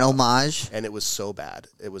like an suave, homage. and it was so bad.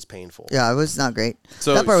 It was painful. Yeah, it was not great.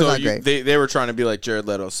 So, that part was so not great. They were trying to be like Jared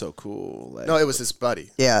Leto's so cool. Like, No, it was his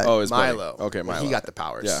buddy. Yeah. oh, his buddy. Milo. Okay, When Milo. He got the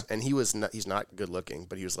powers. Yeah. And he's not good looking,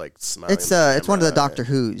 but he was like smiling. It's at the it's one of the camera. Doctor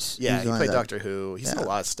Who's. Yeah, He's he one played of the- Doctor Who. He's in a Yeah.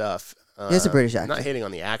 lot of stuff. He's a British I'm not actor. hating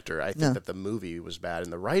on the actor. I think No. that the movie was bad,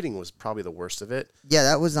 and the writing was probably the worst of it. Yeah,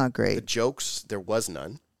 that was not The great. jokes, there was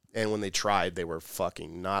none. And when they tried, they were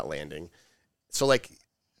fucking not landing. So, like,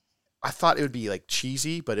 I thought it would be, like,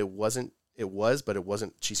 cheesy, but it wasn't. But it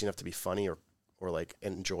wasn't cheesy enough to be funny or like,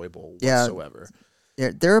 enjoyable Yeah. whatsoever.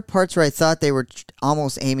 There are parts where I thought they were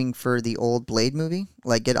almost aiming for the old Blade movie.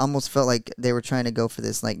 Like, it almost felt like they were trying to go for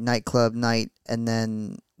this, like, nightclub night, and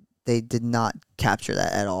then they did not capture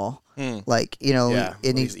that at all. Like, Yeah, and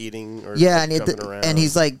when he's eating or yeah, like, jumping around. and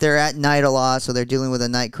he's like, they're at night a lot, so they're dealing with a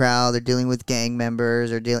night crowd, they're dealing with gang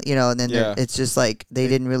members, or and then Yeah. it's just like they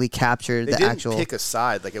didn't really capture They the didn't actual. pick a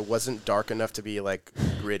side. Like, it wasn't dark enough to be, like,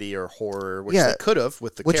 gritty or horror, which Yeah. they could have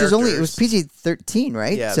with the which characters. is it was PG-13,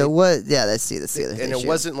 right? Yeah, so they- what? Yeah, that's the other and issue. it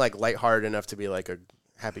wasn't, like, lighthearted enough to be, like,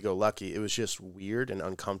 happy-go-lucky. It was just weird and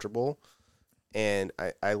uncomfortable. And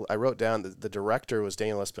I wrote down the director was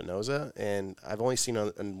Daniel Espinosa, and I've only seen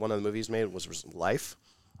in one of the movies made was Life,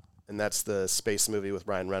 and that's the space movie with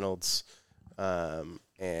Ryan Reynolds.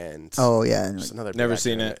 And there's another never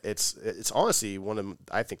seen it. It's honestly one of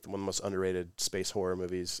the most underrated space horror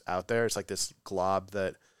movies out there. It's like this glob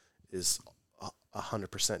that is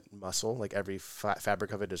 100% muscle, like every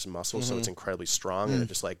fabric of it is muscle, so it's incredibly strong, and it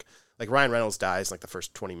just like Ryan Reynolds dies in like the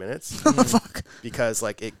first 20 minutes. Fuck. Because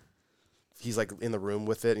like he's like in the room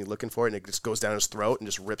with it and he's looking for it, and it just goes down his throat and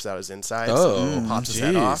just rips out his insides and pops his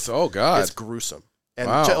head off. Oh god, it's gruesome. And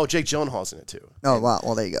wow. Jake Gyllenhaal's in it too. Oh wow,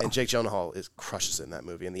 well there you go. And Jake Gyllenhaal crushes it in that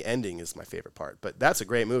movie, and the ending is my favorite part. But that's a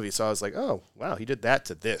great movie, so I was like, oh wow, he did that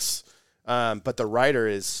to this. But the writer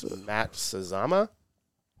is Matt Sazama,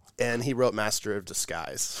 and he wrote Master of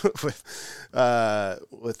Disguise with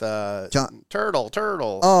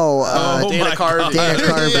Turtle. Oh, Dana Carvey. Dana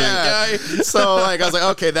Carvey. Yeah. So like I was like,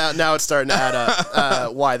 okay, now it's starting to add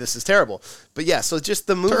up why this is terrible. But yeah, so just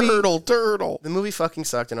the movie Turtle. The movie fucking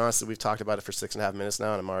sucked, and honestly, we've talked about it for 6.5 minutes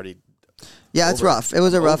now, and I'm already it's rough. It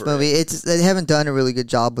was a rough movie. They haven't done a really good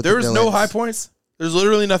job with There the was villains. no high points. There's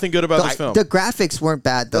literally nothing good about this film. The graphics weren't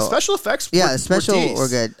bad though. the special effects. the special were were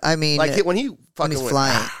good. I mean, Like when he fucking he's went,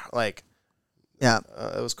 flying. like yeah,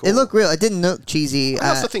 it was cool. it looked real. It didn't look cheesy. I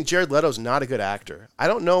also think Jared Leto's not a good actor. I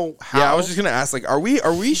don't know how. Yeah, I was just gonna ask, like, are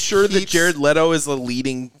we sure that Jared Leto is the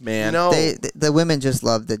leading man? No, the women just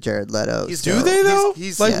love the Jared Leto. Do they though?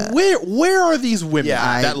 He's like, yeah. where are these women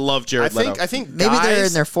Yeah, that love Jared Leto? I think Maybe guys, they're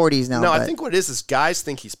in their 40s now. No, but, I think what it is guys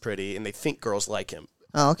think he's pretty, and they think girls like him.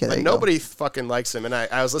 Oh, okay. There But you go. nobody fucking likes him. And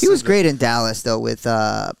I was listening. He was to great in Dallas though with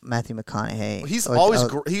Matthew McConaughey. He's Or- always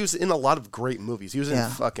oh, he was in a lot of great movies. He was in Yeah.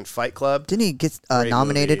 fucking Fight Club. Didn't he get Great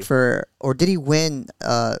nominated movie. for, or did he win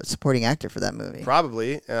supporting actor for that movie?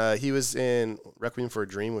 Probably. He was in Requiem for a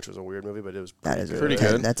Dream, which was a weird movie, but it was That is Pretty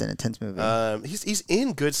that- good. That's an intense movie. He's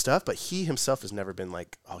in good stuff, but he himself has never been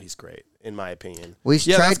like, oh, he's great, in my opinion. we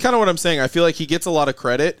Yeah, tried. that's kind of what I'm saying. I feel like he gets a lot of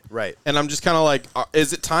credit, Right. and I'm just kind of like,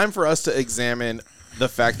 is it time for us to examine the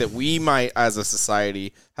fact that we might, as a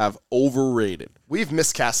society, have overrated? We've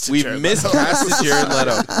miscasted. We've Jared Leto. miscasted Jared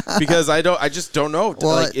Leto because I just don't know.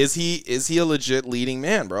 Well, like, is he a legit leading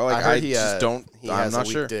man, bro? Like, I heard just don't. He I'm has not a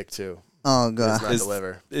weak sure. dick too. Oh Does god. not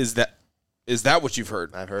deliver. Is that what you've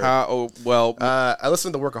heard? I've heard. Oh well. I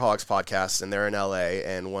listened to the Workaholics podcast, and they're in LA,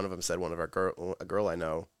 and one of them said a girl I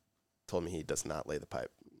know told me he does not lay the pipe.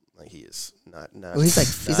 Like he is not. Well, he's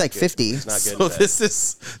like good. 50. He's not good. so in bed. this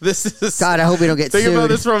is. God, I hope we don't get Think sued. about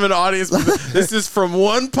this from an audience. This is from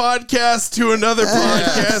one podcast to another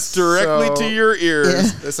podcast directly So- to your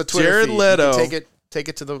ears. Yeah. It's a Twitter Jared feed. Leto. You can take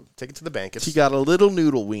it to the bank. He got a little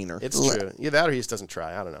noodle wiener. It's true. Either that or he just doesn't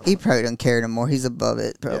try. I don't know. He probably don't care anymore. He's above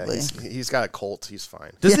it, Yeah, probably. he's got a cult. He's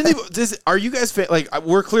fine. Are you guys like?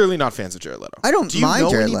 We're clearly not fans of Jared Leto. I don't Do you mind know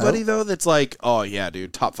Jared anybody Leto. though that's like, oh yeah,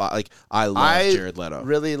 dude, top 5? Like I love Jared Leto.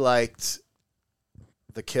 Really liked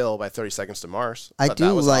The Kill by 30 Seconds to Mars. I Thought do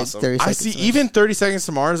that was like awesome. 30 I Seconds see. to Even 30 Seconds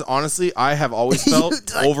to Mars. Honestly, I have always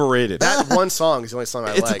felt like- overrated. That one song is the only song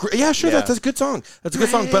I It's like. yeah, sure. That's a good song. That's a good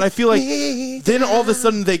song. But I feel like then all of a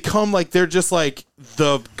sudden they come like they're just like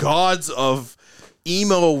the gods of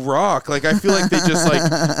emo rock. Like I feel like they just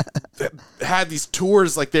like had these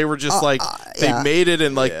tours. Like they were just like they yeah. made it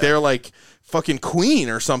and like Yeah. they're like fucking Queen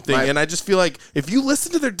or something. Right. And I just feel like if you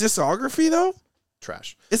listen to their discography though,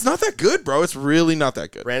 Trash. it's not that good, bro. It's really not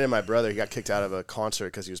that good. Brandon, my brother, he got kicked out of a concert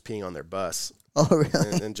because he was peeing on their bus. Oh,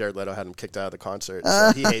 really? And Jared Leto had him kicked out of the concert.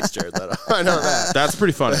 So he hates Jared Leto. I know that. That's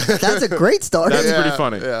pretty funny. That's a great story. That's Yeah, pretty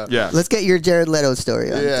funny. yeah. Yeah. Let's get your Jared Leto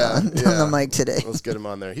story on, Yeah, on yeah. the mic today. Let's get him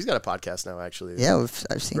on there. He's got a podcast now, actually. Yeah,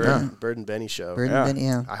 I've seen that. Bird and Benny show. Bird Yeah. and Benny,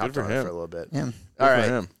 yeah. I hopped for on it him. for a little bit. Yeah. All for right.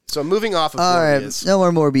 him. So moving off of All right, Morbius, no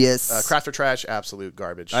more Morbius. Craft or Trash, absolute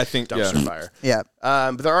garbage. I think, dumpster yeah. fire. yeah.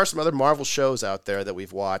 But there are some other Marvel shows out there that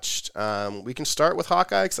we've watched. We can start with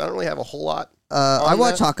Hawkeye because I don't really have a whole lot. I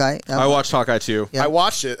watched that? Hawkeye. I watched Hawkeye too. Yeah. I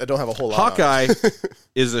watched it. I don't have a whole lot. on it. Hawkeye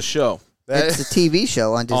is a show It's a TV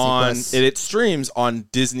show on Disney on Plus. it streams on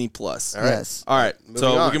Disney Plus. All right. Yes. All right,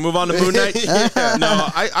 so on. we can move on to Moon Knight. No,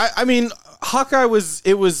 I mean Hawkeye was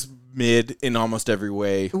mid in almost every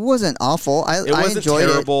way. It wasn't awful. I Wasn't enjoyed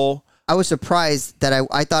terrible. it. I was surprised that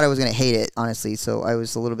I thought I was going to hate it, honestly. So I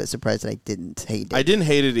was a little bit surprised that I didn't hate it. I didn't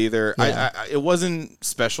hate it either. Yeah. It wasn't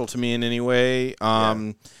special to me in any way.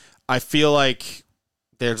 I feel like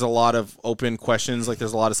there's a lot of open questions. Like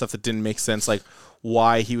there's a lot of stuff that didn't make sense. Like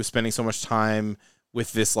why he was spending so much time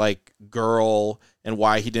with this like girl and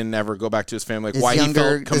why he didn't ever go back to his family, like This why he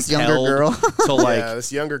younger- felt this younger compelled girl. to like yeah,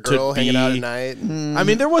 this younger girl hanging out at night. I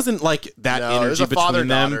mean, there wasn't like that No, it was energy a between them,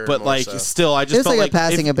 father-daughter but more like so. still, I just It's felt like a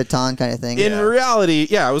passing if- a baton kind of thing. in Yeah. reality,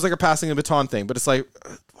 yeah, it was like a passing a baton thing, but it's like,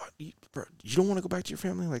 what, bro, you don't want to go back to your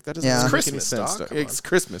family? Like that doesn't Yeah. make It's any Christmas, sense. dog. Come It's on.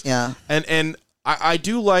 Christmas, Yeah. and I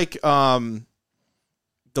do like the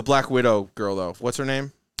Black Widow girl though. What's her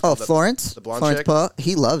name, Oh, Florence. the blonde Florence chick? Pugh.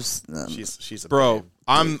 He loves them. She's a bro? babe.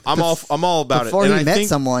 I'm all about Before it. he And I met think,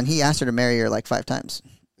 someone, he asked her to marry her like 5 times.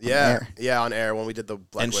 Yeah, air. yeah, on air when we did the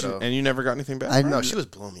Black and Widow. and you never got anything back. I- No, she was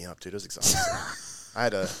blowing me up, dude. It was exhausting. I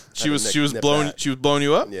had to. she was blowing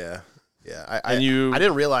you up. Yeah, yeah. And I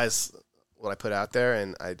didn't realize what I put out there,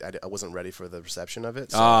 and I wasn't ready for the reception of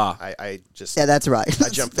it. So Ah. I just Yeah, that's right.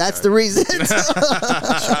 jumped the That's gun. the reason.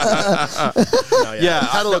 no, Yeah,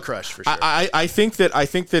 I had a little crush for sure. I think that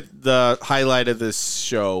the highlight of this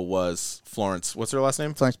show was Florence. What's her last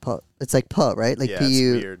name? Florence Pugh. It's like Pugh, right? Like Yeah, P it's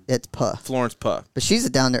U. weird. It's Pugh. Florence Pugh. But she's a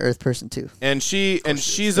down to earth person too. And she's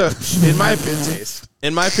in my Good taste.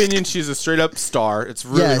 in my opinion, she's a straight up star. It's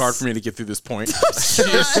really Yes. hard for me to get through this point.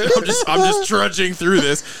 I'm just trudging through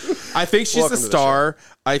this. I think she's Welcome a to the star.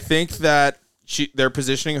 I think that they're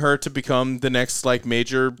positioning her to become the next like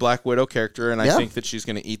major Black Widow character, and I Yeah. think that she's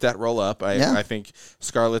going to eat that role up. Yeah. I think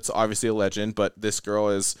Scarlett's obviously a legend, but this girl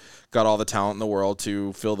has got all the talent in the world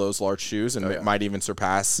to fill those large shoes, and yeah. might even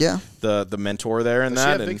surpass Yeah. the mentor there in Does she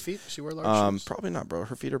that. have and big feet? Does she wear large shoes? probably not, bro.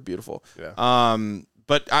 Her feet are beautiful. Yeah.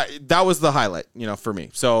 But that was the highlight, for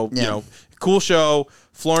me. So, Yeah. cool show.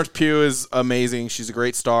 Florence Pugh is amazing. She's a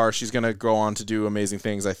great star. She's going to go on to do amazing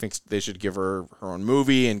things. I think they should give her own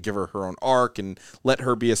movie and give her own arc and let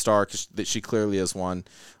her be a star because she clearly is one.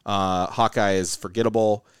 Hawkeye is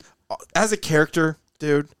forgettable. As a character,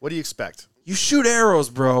 dude, What do you expect? you shoot arrows,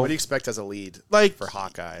 bro. What do you expect as a lead Like, for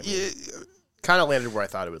Hawkeye? Kind of landed where I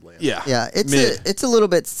thought it would land. yeah. Yeah, it's Mid. it's a little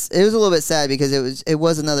bit. It was a little bit sad because it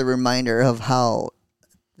was another reminder of how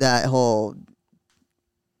that whole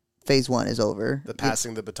phase 1 is over. The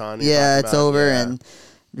passing the baton. you're Yeah, talking it's about, over, yeah. and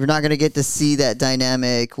we're not going to get to see that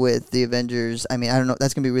dynamic with the Avengers. I mean, I don't know.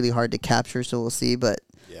 That's going to be really hard to capture, so we'll see. But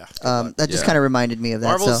Yeah. that just Yeah. kind of reminded me of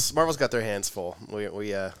that. Marvel's got their hands full. We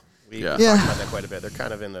Yeah. talked Yeah. about that quite a bit. They're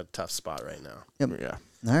kind of in a tough spot right now. Yeah.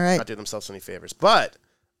 All right, Not doing themselves any favors. But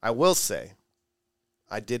I will say,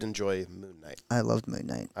 I did enjoy Moon Knight. I loved Moon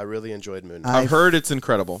Knight. I really enjoyed Moon Knight. I I've heard it's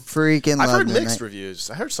incredible. freaking I've love heard Moon mixed Knight. reviews.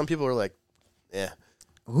 I heard some people were like, "Eh."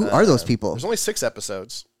 Who are those people? There's only 6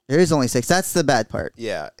 episodes. There is only 6. That's the bad part.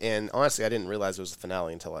 Yeah, and honestly, I didn't realize it was the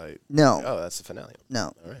finale until No, oh, that's the finale.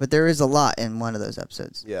 no. right. But there is a lot in one of those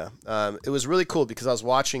episodes. Yeah, it was really cool because I was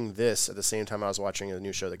watching this at the same time I was watching a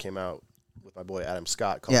new show that came out with my boy Adam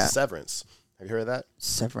Scott called Yeah. Severance. Have you heard of that?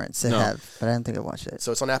 Severance, I No. have, but I don't think I watched it.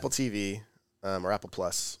 So it's on Apple TV or Apple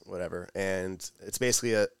Plus, whatever, and it's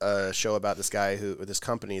basically a show about this guy or this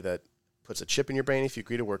company that puts a chip in your brain if you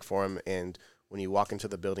agree to work for him, and when you walk into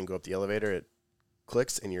the building, go up the elevator, it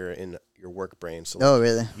clicks, and you're in your work brain. So Oh,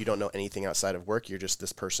 really? you don't know anything outside of work. You're just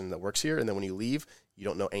this person that works here, and then when you leave, you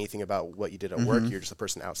don't know anything about what you did at work. You're just a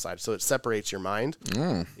person outside. So it separates your mind,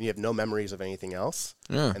 and you have no memories of anything else.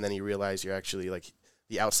 Yeah. And then you realize you're actually like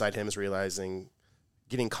the outside him is realizing,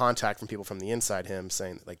 getting contact from people from the inside him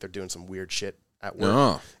saying like they're doing some weird shit at work,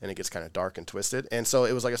 Oh. and it gets kind of dark and twisted. And so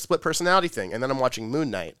it was like a split personality thing. And then I'm watching Moon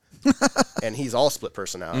Knight, and he's all split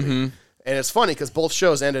personality. And it's funny because both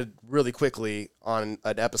shows ended really quickly on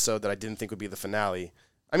an episode that I didn't think would be the finale.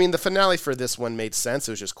 I mean, the finale for this one made sense.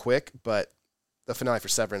 It was just quick, but the finale for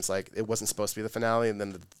Severance, like, it wasn't supposed to be the finale, and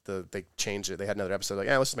then they changed it. They had another episode like,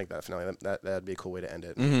 yeah, let's just make that a finale. That'd be a cool way to end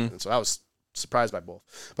it. And so I was surprised by both.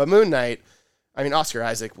 But Moon Knight, I mean, Oscar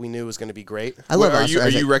Isaac, we knew was going to be great. I love Are Oscar you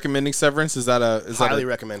Isaac. recommending Severance? Is that Highly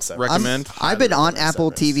recommend Severance. recommend? I've been on recommend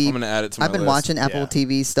Apple Severance. TV. I'm gonna add it to my I've been list. watching Apple Yeah.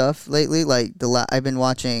 TV stuff lately. Like I've been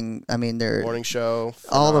watching. I mean, they're Morning Show,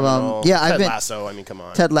 all of them. phenomenal. Yeah, I've Ted been- Lasso. I mean, come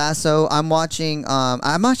on. Ted Lasso. I'm watching.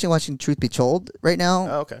 I'm actually watching Truth Be Told right now.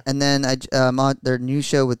 Oh, okay. And then I'm on their new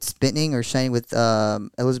show with Spitting or Shining with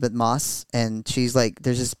Elizabeth Moss, and she's like,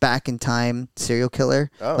 there's this back in time serial killer.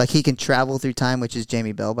 Oh. Like he can travel through time, which is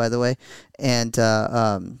Jamie Bell, by the way. And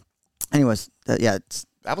anyways, yeah,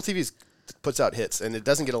 Apple TV puts out hits, and it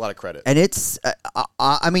doesn't get a lot of credit. and it's.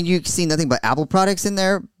 I mean, you see nothing but Apple products in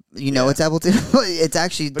there. You know, Yeah. it's Apple TV. It's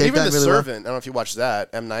actually But they've even done The really well. Servant, I don't know if you watched that.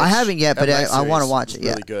 M. Night. I haven't yet, but M. Night I wanna series watch is it, yeah.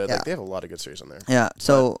 Really good. Yeah. Like, they have a lot of good series on there. Yeah,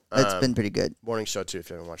 so But, it's been pretty good. Morning Show too, if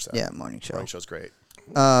you haven't watched that. Yeah, morning show. Morning Show's great.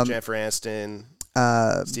 Um, Jennifer Aniston,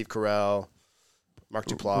 Steve Carell, Mark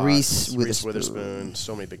Duplass, Reese Witherspoon.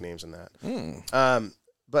 So many big names in that. Hmm.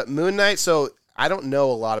 But Moon Knight. So I don't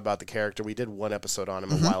know a lot about the character. We did one episode on him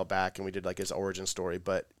Mm-hmm. a while back, and we did like his origin story,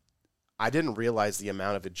 but I didn't realize the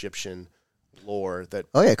amount of Egyptian lore that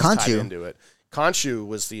Oh, yeah, was tied Khonshu. into it. Khonshu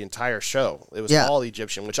was the entire show. It was Yeah. all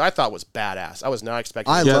Egyptian, which I thought was badass. I was not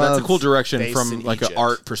expecting. I it. Yeah, that's a love cool direction based from in like an Egypt.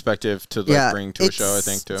 art perspective to like Yeah, bring to a show. I it's-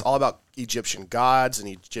 think too. It's all about Egyptian gods and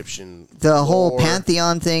Egyptian. The whole lore.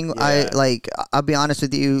 pantheon thing, Yeah. I'll be honest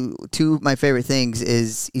with you, two of my favorite things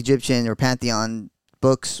is Egyptian or pantheon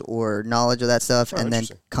books or knowledge of that stuff, Oh, and then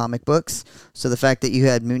interesting. comic books. So the fact that you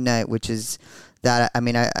had Moon Knight, which is that, I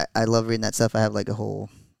mean, I love reading that stuff. I have like a whole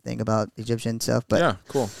thing about Egyptian stuff, but Yeah,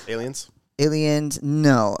 cool. Aliens. aliens,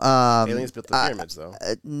 no. Aliens built the pyramids, though.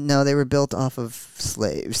 No, they were built off of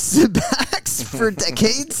slaves backs for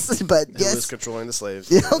decades, but Who was yes. controlling the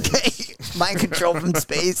slaves? Okay, mind control from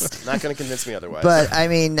space. Not going to convince me otherwise. But I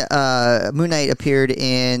mean, Moon Knight appeared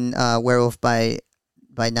in Werewolf by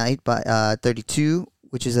Night by 32,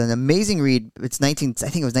 which is an amazing read. It's I think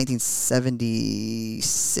it was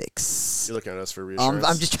 1976. You're looking at us for reassurance.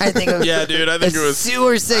 I'm just trying to think of Yeah, dude, I think it was. 2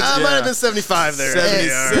 or 6. I might have been 75 there.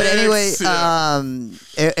 But anyway, Yeah.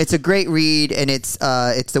 it's a great read, and it's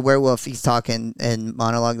the werewolf. He's talking and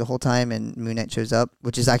monologue the whole time, and Moon Knight shows up,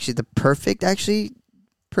 which is actually the perfect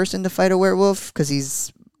person to fight a werewolf because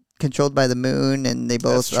he's controlled by the moon, and they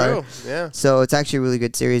both That's are. true. Yeah. So it's actually a really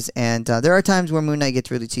good series, and there are times where Moon Knight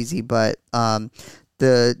gets really cheesy, but I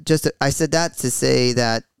said that to say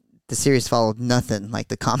that the series followed nothing like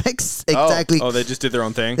the comics. Exactly. Oh, they just did their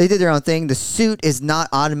own thing. They did their own thing. The suit is not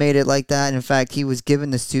automated like that. In fact, he was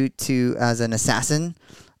given the suit as an assassin,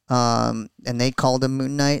 and they called him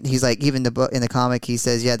Moon Knight. He's like, even in the comic, he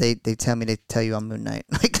says, "Yeah, they tell me to tell you I'm Moon Knight."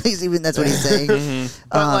 Like that's what he's saying.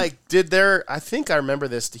 But I think I remember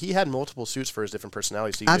this. He had multiple suits for his different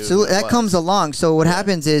personalities. So you knew who Absolutely, it that was. comes along. So what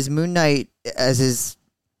happens is Moon Knight, as his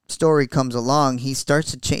story comes along, he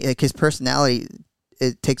starts to change. Like his personality,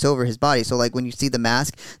 it takes over his body. So like when you see the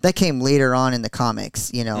mask, that came later on in the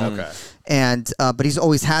comics, you know. Okay. And but he's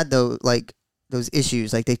always had those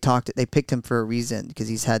issues. Like they picked him for a reason because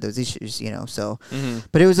he's had those issues, you know. So,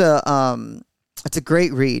 but it was it's a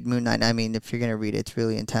great read, Moon Knight. I mean, if you're gonna read it, it's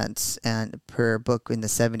really intense. And per book in the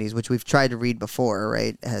 70s, which we've tried to read before,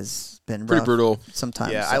 right, has been Pretty rough brutal.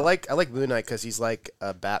 sometimes. Yeah, so. I like Moon Knight because he's like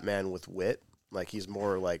a Batman with wit. Like he's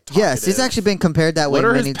more like Yes, it's talkative. actually been compared that What way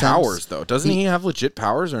are many his times. powers though? Doesn't he have legit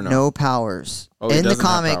powers or no? No powers. Oh, he in the doesn't have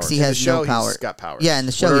comics, powers. he In the has show, no power. He's got powers. Yeah, in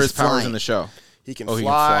the show, What are he's his powers flying. in the show? he can Oh, he can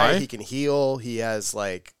fly. fly? He can heal. He has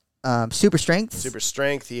like Super strength. super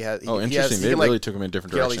strength. He has. Oh, interesting. He They can, really like, took him in a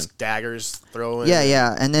different get all direction. these daggers thrown.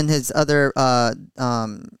 Yeah. And then his other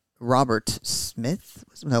Robert Smith.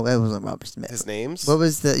 No, it wasn't Robert Smith. His names. What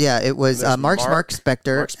was the? Yeah, it was There's Mark Mark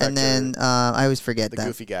Spector, Mark and then I always forget the that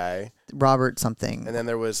goofy guy, Robert something. and then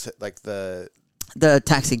there was like the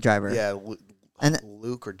taxi driver. And-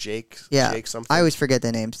 Luke or Jake. Yeah, Jake something. I always forget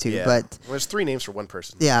the names too. Yeah. But Well, there's 3 names for one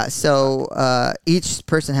person. yeah, so each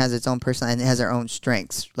person has its own personality and has their own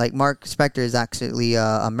strengths. Like Mark Spector is actually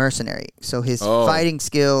a mercenary, so his fighting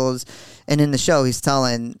skills, and in the show he's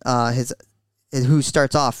telling who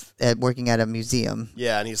starts off at working at a museum.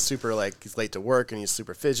 Yeah, and he's super he's late to work and he's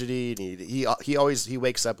super fidgety and he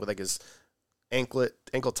wakes up with like his ankle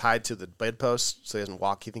tied to the bedpost so he doesn't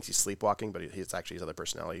walk. He thinks he's sleepwalking, but he's actually his other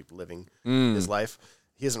personality living his life.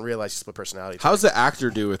 He doesn't realize he's split personality. How's the actor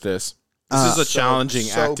do with this? This is a challenging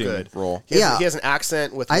so acting good. role. He has an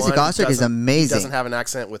accent with Isaac one. Osterk is amazing. He doesn't have an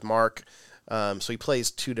accent with Mark, so he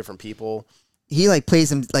plays 2 different people. He plays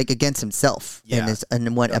him against himself in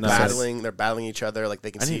one They're episode. battling each other. Like they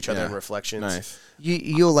can see each other in reflections. Nice.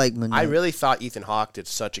 You'll like Moon Knight. I really thought Ethan Hawke did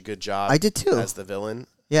such a good job. I did too. As the villain.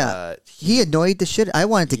 Yeah, he annoyed the shit. I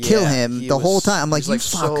wanted to kill him the whole time. I'm like, he's you like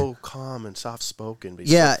fuck. so calm and soft spoken, but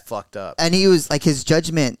he's Yeah. so fucked up. And he was like, his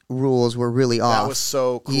judgment rules were really off. That was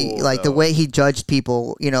so cool. He, the though. way he judged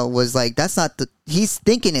people, was like, that's not he's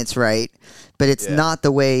thinking it's right, but it's not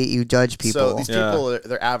the way you judge people. So these people,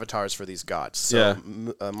 they're avatars for these gods. So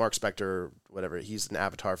Yeah. Mark Spector, whatever, he's an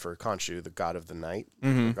avatar for Khonshu, the god of the night,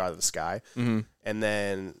 Mm-hmm. the god of the sky. And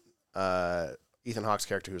then Ethan Hawke's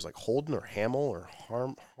character, who's like Holden or Hamill or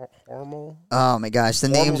Harmel. Oh my gosh, the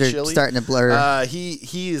names are Chili. starting to blur. He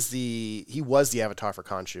was the avatar for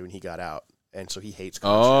Khonshu, and he got out, and so he hates Khonshu.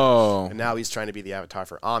 Oh. And now he's trying to be the avatar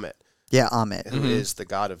for Amit, yeah, Amit. who is the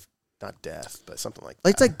god of not death, but something like that.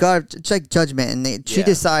 It's like God. It's like judgment, and she Yeah.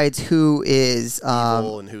 decides who is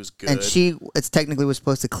evil and who's good. and it's technically was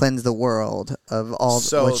supposed to cleanse the world of all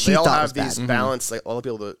So what she they all thought have was these bad. balance, like all the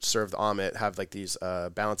people that serve the Amit have like these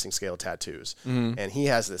balancing scale tattoos, and he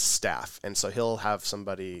has this staff, and so he'll have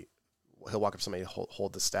somebody he'll walk up to somebody,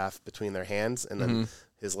 hold the staff between their hands, and then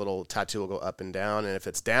his little tattoo will go up and down. And if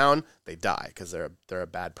it's down, they die because they're a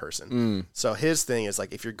bad person. So his thing is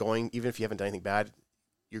like, if you're going, even if you haven't done anything bad,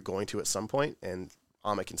 you're going to at some point, and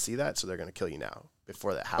Amma can see that, so they're going to kill you now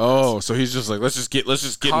before that happens. Oh, so he's just like, let's just get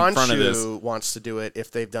Khonshu in front of this. Wants to do it.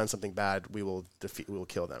 If they've done something bad, we will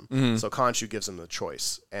kill them. So Khonshu gives them the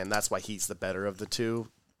choice, and that's why he's the better of the two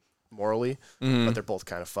morally, but they're both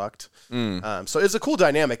kind of fucked. So it's a cool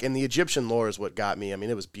dynamic, and the Egyptian lore is what got me. I mean,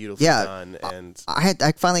 it was beautifully done, and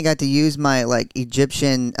I finally got to use my like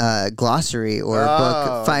Egyptian glossary or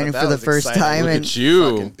book finally for the first time. Look and at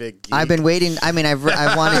you. fucking big geek. I've been waiting. I mean, I've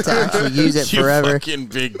wanted to actually use it You forever. fucking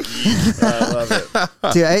big geek. I love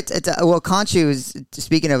it. Dude, well, Khonshu is,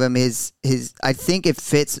 speaking of him, his I think it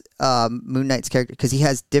fits Moon Knight's character because he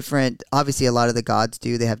has different. Obviously, a lot of the gods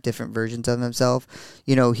do. They have different versions of himself.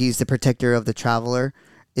 You know, he's the protector of the traveler,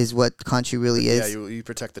 is what Khonshu really is. Yeah, you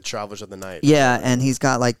protect the travelers of the night. Yeah, and he's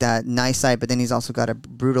got like that nice side, but then he's also got a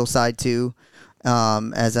brutal side too,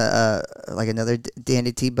 as a like another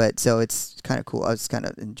deity. But so it's kind of cool. I was kind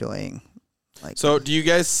of enjoying. Like, So, do you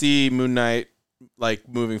guys see Moon Knight like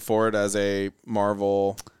moving forward as a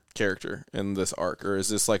Marvel character in this arc, or is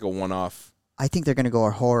this like a one-off? I think they're going to go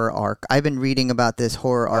a horror arc. I've been reading about this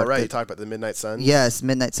horror arc. Oh, right. You talked about the Midnight Sun? Yes,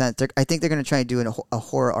 Midnight Sun. I think they're going to try and do a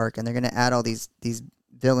horror arc, and they're going to add all these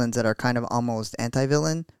villains that are kind of almost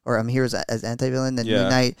anti-villain, or heroes as anti-villain. Then Yeah.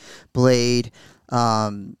 Midnight, Blade,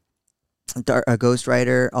 Ghost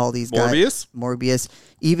Rider, all these guys. Morbius.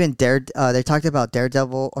 Even they talked about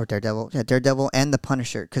Daredevil, and the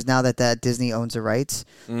Punisher, because now that Disney owns the rights,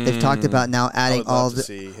 they've talked about now adding all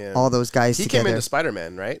those guys He together. came into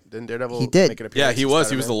Spider-Man, right? Didn't Daredevil He did. make an Yeah, appearance he in was.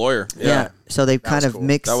 He was the Spider-Man? lawyer. Yeah. So they've kind was of cool.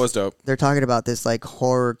 mixed. That was dope. They're talking about this like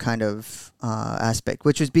horror kind of aspect,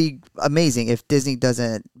 which would be amazing if Disney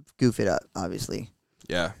doesn't goof it up, obviously.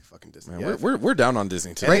 Yeah. Fucking Disney. Man, Yeah. we're down on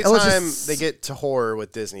Disney too. Right. Oh, it's Anytime just- they get to horror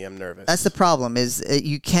with Disney, I'm nervous. That's the problem is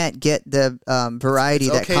you can't get the variety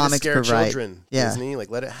it's that okay comics to scare provide. children, Yeah. Disney. Like,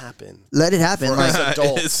 let it happen. Let it happen. For Like, us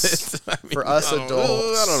adults. Is it? I mean, For us I don't-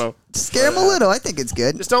 adults. I don't know. scare them a little. I think it's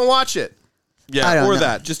good. Just don't watch it. I Yeah, don't or know.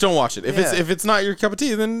 that. Just don't watch it. If it's not your cup of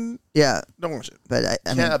tea, then Yeah, don't watch it. but I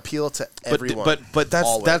Can't mean, appeal to everyone. But that's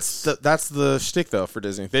always. that's the shtick though for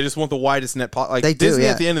Disney. They just want the widest net. Like They do, Disney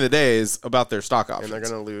yeah. at the end of the day is about their stock options. And they're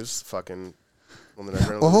gonna lose fucking. Well, they're never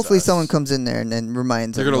gonna well, lose hopefully us. someone comes in there and then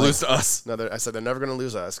reminds They're them. gonna like, lose to us. No, I said they're never gonna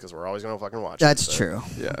lose us because we're always gonna fucking watch. That's it, so. true.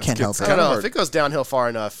 Yeah, Can't help it's it. I don't know hard. if it goes downhill far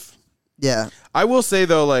enough. Yeah, I will say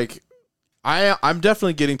though, like I'm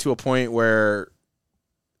definitely getting to a point where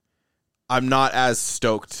I'm not as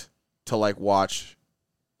stoked to like watch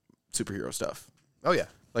superhero stuff. Oh yeah,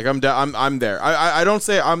 Like I'm there. I don't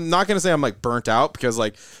say I'm not gonna say I'm like burnt out because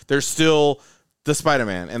like there's still the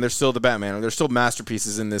Spider-Man and there's still the Batman and there's still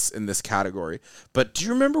masterpieces in this category. But do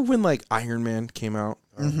you remember when like Iron Man came out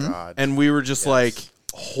oh god. and we were just Yes. like,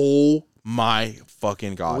 oh my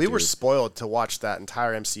fucking god, we were dude. spoiled to watch that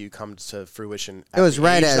entire MCU come to fruition. It was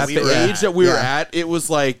right at as the yeah. age that we were Yeah. at. It was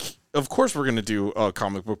like, of course we're gonna do a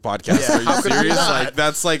comic book podcast. Yeah, Are how you could we serious? not? Like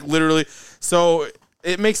that's like literally so.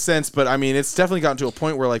 It makes sense, but I mean, it's definitely gotten to a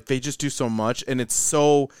point where like they just do so much, and it's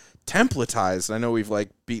so templatized. I know we've like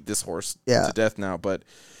beat this horse Yeah. to death now, but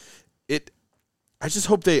I just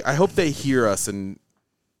hope they hear us and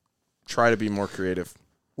try to be more creative.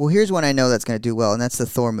 Well, here's one I know that's going to do well, and that's the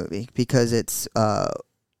Thor movie because it's the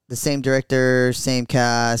same director, same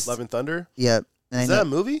cast. Love and Thunder. Yep. And Is I that a know-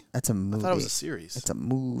 movie? That's a I movie. thought it was a series. It's a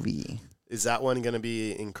movie. Is that one going to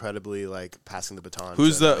be incredibly like passing the baton?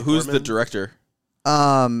 Who's to the Natalie Who's the Portman? director?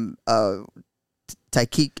 Taika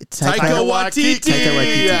Waititi. Taika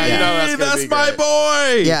Waititi. Yeah, you know that's gonna be my great.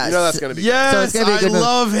 boy. Yeah. You know that's going to be Yes, So it's gonna be a good I movie.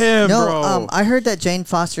 love him, No, bro. I heard that Jane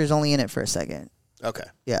Foster is only in it for a second. good. Okay.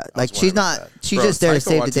 Yeah, was like she's wondering not. about that. She's Bro, just there to Taika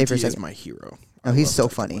save the day for a Waititi is second. my hero. No, he's so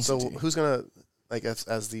funny. So who's going to like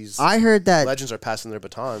as these I heard that. legends are passing their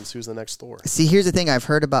batons? Who's the next Thor? See, here's the thing. I've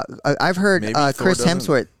heard Maybe Thor Chris doesn't.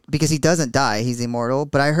 Hemsworth because he doesn't die. He's immortal.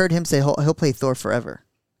 But I heard him say he'll play Thor forever.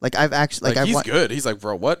 Like I've actually Like, he's good. He's like,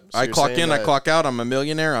 bro, what? So I you're clock saying in, I that- clock out. I'm a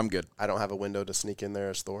millionaire. I'm good. I don't have a window to sneak in there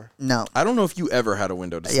as Thor. No, I don't know if you ever had a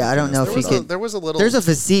window to. Yeah, I sneak don't in know as if Thor, he though. could- There was a little. there's a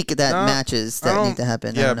physique that No, matches I that don't- need to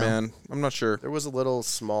happen. I Yeah, don't know. man. I'm not sure. There was a little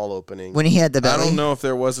small opening When he had the belly. I don't know if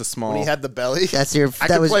there was a small. when he had the belly. That's your. I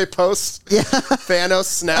that could was. play post. Yeah. Thanos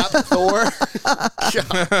snap Thor.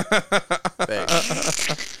 God.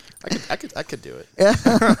 Thanks. I could do it. Yeah.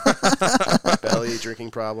 Belly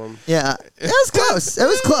drinking problem. Yeah. It was close. It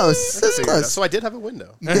was close. It was Figured it out. close. So I did have a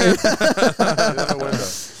window. I did have a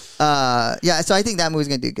window. Yeah. So I think that movie's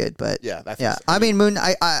gonna do good. But Yeah, I think yeah. so. I mean,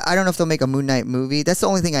 I don't know if they'll make a Moon Knight movie. That's the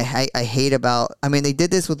only thing I hate about. I mean, they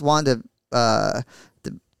did this with the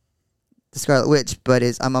Scarlet Witch, but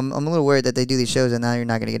I'm a little worried that they do these shows and now you're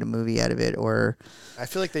not going to get a movie out of it, or I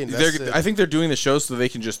feel like they invested. I think they're doing the shows so they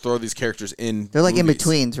can just throw these characters in. they're like movies. in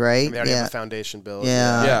betweens, right? They already have a foundation built.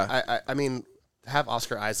 Yeah. Yeah. I mean, have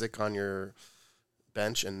Oscar Isaac on your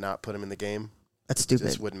bench and not put him in the game. That's stupid.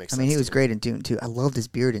 Just wouldn't make I mean, sense he was to me. great in Dune too. I loved his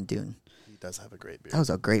beard in Dune. He does have a great beard. That was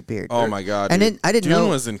a great beard. Oh my god! And dude. I didn't Dune know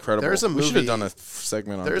was incredible. There's a We should movie- have done a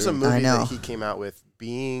segment on. There's a Dune. movie I know. that he came out with,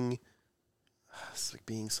 being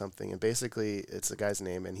something, and basically it's the guy's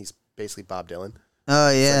name, and he's basically Bob Dylan. Oh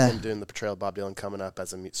It's yeah, like him doing the portrayal of Bob Dylan coming up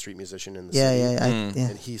as a street musician in the yeah, city. yeah, yeah.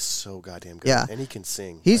 And he's so goddamn good. Yeah. And he can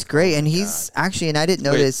sing. He's Like, great, oh and my he's God. actually, and I didn't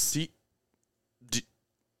Wait, notice.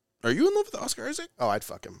 are you in love with Oscar Isaac? Oh, I'd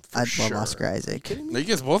fuck him. For I sure. love Oscar Isaac. Kidding me? Are you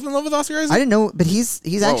guys both in love with Oscar Isaac? I didn't know, but he's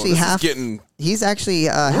Whoa, actually this is half. getting He's actually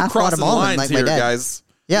we're half crossing Guatemalan, lines like here, my dad. guys.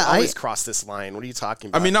 Yeah, You always cross this line. What are you talking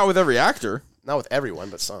about? I mean, not with every actor. not with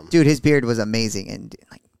everyone, but some. dude, his beard was amazing, and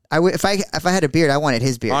like if I had a beard, I wanted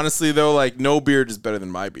his beard. Honestly, though, like no beard is better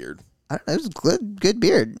than my beard. It was good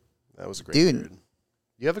beard. That was a great Dude. beard.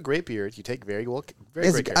 You have a great beard. You take very great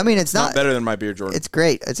It's, care. I mean, it's It's not not. better than my beard, Jordan. It's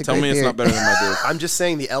great. It's a Tell great me it's beard. not better than my beard. I'm just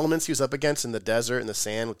saying the elements he was up against in the desert and the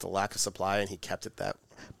sand with the lack of supply, and he kept it that.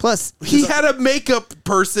 Plus, He had a makeup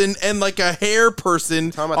person and like a hair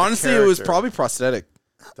person. Talking about the Honestly, it was character. probably prosthetic.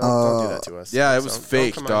 Don't do that to us. Yeah, it was Don't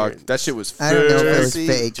fake, come out dog. here. That shit was fake. I don't know if it was Jealousy,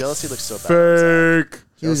 fake. jealousy looks so bad. Fake.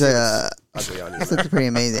 he was Ugly on you. This looks pretty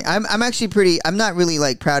amazing. I'm actually pretty. I'm not really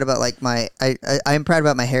like proud about like my. I'm proud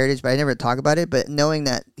about my heritage, but I never talk about it. But knowing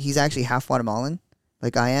that he's actually half Guatemalan,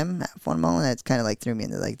 like I am half Guatemalan, that's kind of like threw me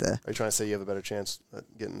into like the. Are you trying to say you have a better chance at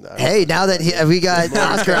getting that? Hey, now that we got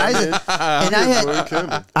Oscar Isaac, and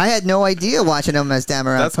I had no idea watching him as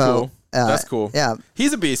Damaran That's Poe. cool. That's cool. Yeah,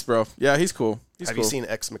 He's a beast, bro. Yeah, he's cool. He's Have cool. you seen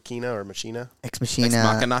Ex Machina or Machina? Ex Machina. Ex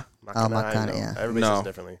Machina? Oh, I Machina, know. yeah. Everybody No. says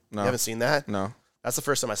differently. No. You haven't seen that? No. That's the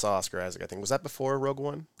first time I saw Oscar Isaac, I think. Was that before Rogue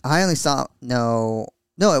One? I only saw no,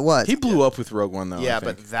 it was He blew up with Rogue One, though. yeah, I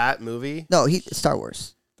think. but that movie. no. He Star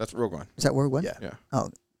Wars. That's Rogue One. Is that Rogue One? Yeah. Yeah. Oh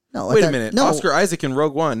no. I Wait a thought- minute. No, Oscar Isaac in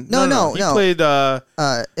Rogue One. No. He played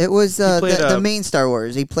it was played, the main Star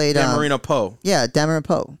Wars. He played Dan Marino Poe. Yeah, Damaran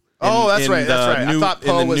Poe. Oh, that's in right. That's the right. I new- thought in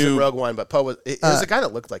Poe the was in new- Rogue One, but Poe was. It was a guy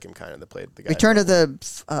that looked like him, kind of. That played the guy. Return of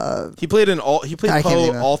the. He played in all. He played I can't Poe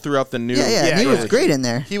think of- all throughout the new. Yeah, Yeah, he yeah. was great in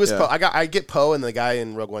there He was Yeah. Poe. I get Poe and the guy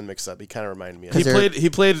in Rogue One mixed up. He kind of reminded me of. He they're- played.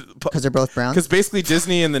 He played. because they're both brown. Because basically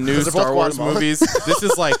Disney and the new 'Cause they're both Star Wars Guatemalan. movies, this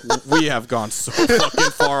is like we have gone so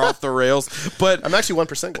fucking far off the rails. But I'm actually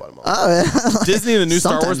 1% Guatemalan. Oh, Disney and the new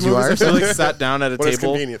Star Wars Sometimes you movies, I are. feel like sat down at a but it's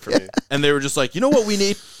table convenient for me. and they were just like, you know what we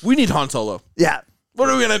need? We need Han Solo. yeah. What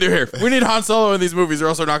are we gonna do here? We need Han Solo in these movies, or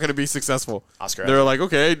else we're not gonna be successful. Oscar They're Isaac. like,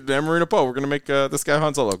 okay, Dan Marino Poe, we're gonna make this guy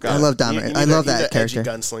Han Solo. Got I it. love You Damaran. need I a- love you need that an edgy character.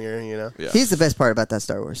 gunslinger, you know. Yeah. He's the best part about that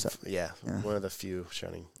Star Wars stuff. Yeah, one of the few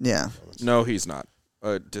shining. Yeah. No, he's not.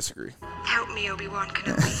 Disagree. Help me, Obi-Wan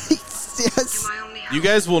Kenobi. yes. My only hope. You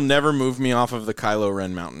guys will never move me off of the Kylo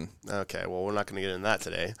Ren mountain. Okay, well, we're not going to get into that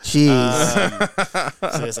today.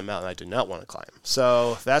 Jeez. So it is a mountain I do not want to climb.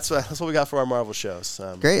 So that's what we got for our Marvel shows.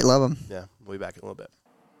 Great. Love him. Yeah, we'll be back in a little bit.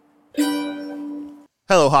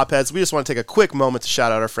 Hello, Hopheads. We just want to take a quick moment to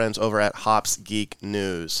shout out our friends over at Hops Geek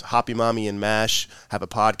News. Hoppy Mommy and Mash have a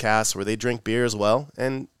podcast where they drink beer as well,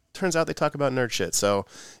 and turns out they talk about nerd shit. So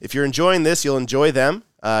if you're enjoying this, you'll enjoy them.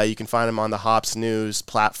 You can find them on the Hops News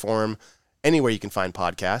platform, anywhere you can find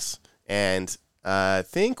podcasts. And I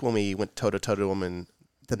think when we went toe-to-toe to them in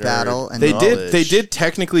The Nerd battle and They Knowledge. did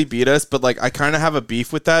technically beat us, but like I kind of have a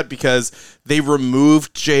beef with that because they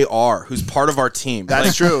removed JR, who's part of our team. That's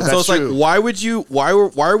Like, true. So That's it's true. like,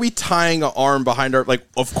 why are we tying an arm behind our, like,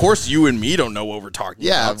 of course you and me don't know what we're talking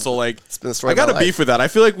Yeah. about. So like, been the story I got of a my beef with that. I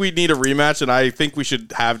feel like we need a rematch, and I think we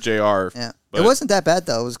should have JR. Yeah. But- It wasn't that bad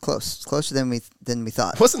though. It was close. It's closer than we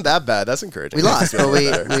thought. It wasn't that bad. That's encouraging. We lost, but we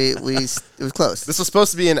Better. it was close. This was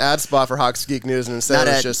supposed to be an ad spot for Hawks Geek News, and instead Not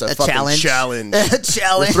it was a- just a a fucking challenge. challenge.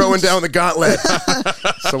 Challenge. We're throwing down the gauntlet.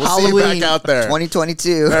 So we'll see you Halloween back out there.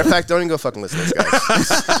 2022. Matter of fact, don't even go fucking listen to this, guys.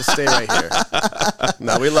 Just stay right here.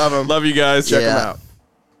 No, we love them. Love you guys. Check Yeah.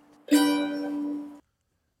 them out.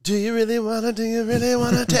 Do you really wanna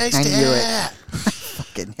taste I it? knew it.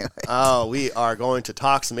 Fucking knew it. Oh, we are going to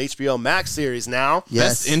talk some HBO Max series now.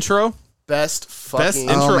 Yes. Best intro. Best fucking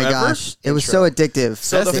intro Oh my ever? gosh. It was so addictive.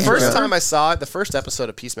 So the Best first intro. time I saw it, the first episode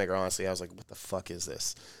of Peacemaker, honestly, I was like, what the fuck is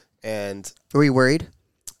this? And Were you worried?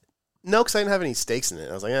 no, because I didn't have any stakes in it.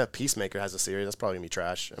 I was like, yeah, Peacemaker has a series. That's probably going to be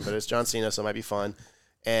trash. But it's John Cena, so it might be fun.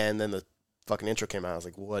 And then the fucking intro came out, I was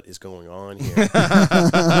like, what is going on here?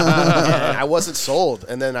 And I wasn't sold.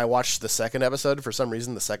 And then I watched the second episode. For some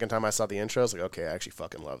reason, the second time I saw the intro, I was like, okay, I actually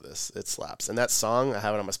fucking love this. It slaps. And that song, I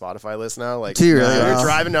have it on my Spotify list now. Like, Do you really? you're Wow.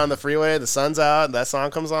 driving down the freeway, the sun's out, and that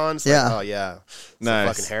song comes on. It's Yeah. like, oh, yeah. It's Nice.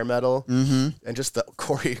 like fucking hair metal. Mm-hmm. And just the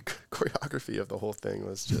choreography of the whole thing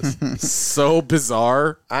was just... So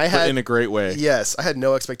bizarre, I but had- in a great way. Yes, I had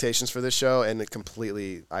no expectations for this show, and it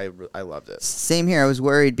completely, I loved it. Same here. I was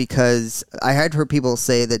worried because I had heard people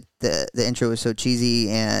say that the intro was so cheesy,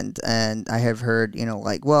 and I have heard,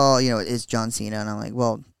 like, well, it is John Cena, and I'm like,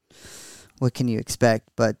 well, what can you expect?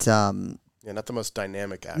 But Yeah, not the most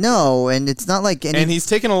dynamic actor. no, and it's not like any. And he's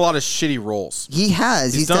taken a lot of shitty roles. He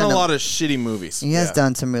has. He's done a lot of shitty movies. He has Yeah.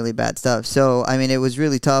 done some really bad stuff. So I mean, it was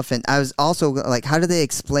really tough, and I was also like, how do they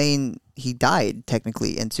explain he died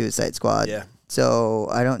technically in Suicide Squad? Yeah. So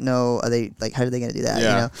I don't know. Are they like, how are they going to do that?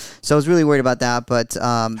 Yeah. So I was really worried about that, but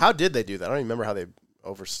How did they do that? I don't even remember how they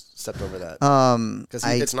stepped over that. Because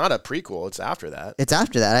it's not a prequel; it's after that. it's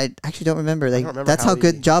after that. I actually don't remember. don't remember That's how how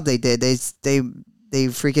good he- job they did. They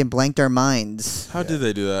freaking blanked our minds. How did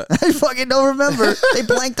they do that? I fucking don't remember. They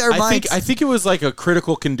blanked our minds. I think it was like a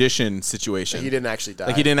critical condition situation. He didn't actually die.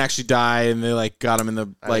 Like he didn't actually die, and they like got him in the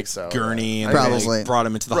think so, gurney yeah. and they, Probably. like, brought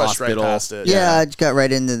him into the Brushed hospital. right past it. Yeah, I just got right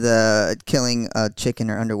into the killing a chick in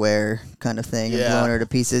her underwear kind of thing and Yeah. blowing her to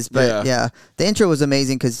pieces. But Yeah. yeah, the intro was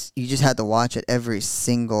amazing because you just had to watch it every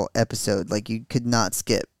single episode. Like you could not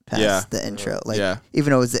skip past Yeah. the intro. Like Yeah.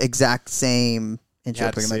 even though it was the exact same You intro,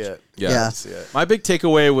 had to pretty see much. it. Yeah. You Yeah. had to see it. My big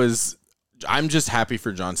takeaway was I'm just happy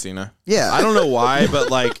for John Cena. Yeah. I don't know why, but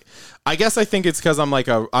like I guess I think it's because I'm like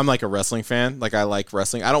a wrestling fan. Like I like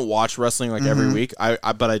wrestling. I don't watch wrestling like every week.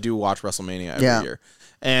 But I do watch WrestleMania every Yeah. year.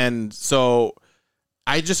 And so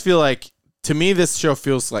I just feel like to me this show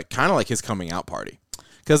feels like kind of like his coming out party.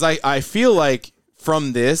 Because I feel like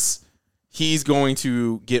from this he's going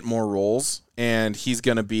to get more roles and he's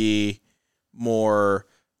going to be more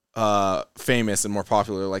famous and more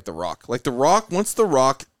popular like The Rock. Like The Rock, once The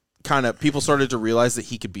Rock kind of people started to realize that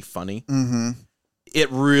he could be funny, it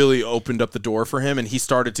really opened up the door for him and he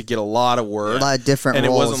started to get a lot of work. A lot of different and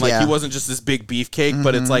roles, it wasn't like yeah. he wasn't just this big beefcake,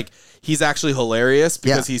 but it's like he's actually hilarious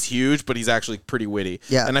because Yeah. he's huge, but he's actually pretty witty.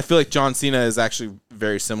 Yeah. And I feel like John Cena is actually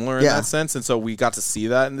very similar in Yeah. that sense. And so we got to see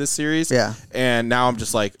that in this series. Yeah. And now I'm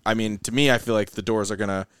just like, I mean, to me, I feel like the doors are going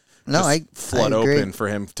to No, just I flood agree. open for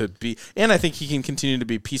him to be. And I think he can continue to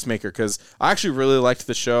be Peacemaker because I actually really liked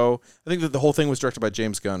the show. I think that the whole thing was directed by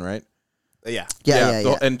James Gunn, right? Yeah.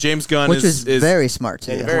 Yeah. And James Gunn Which is was very smart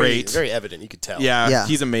too. And Yeah. very, Great. very evident. You could tell. Yeah, Yeah.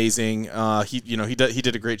 he's amazing. He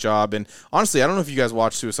did a great job. And honestly, I don't know if you guys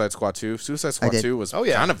watched Suicide Squad 2. Suicide Squad did. 2 was Oh,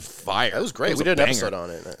 yeah. kind of fire. That was great. It We a did an banger. episode on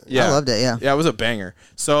it. Yeah, I loved it, yeah. Yeah, it was a banger.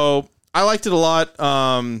 So I liked it a lot.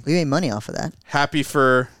 We made money off of that. Happy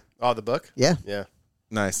for Oh, the book? Yeah. Yeah.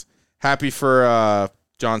 nice. Happy for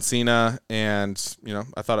John Cena, and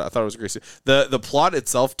I thought it was great. The plot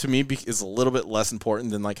itself to me is a little bit less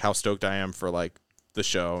important than like how stoked I am for like the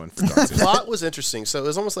show and for John Cena. Plot was interesting. So it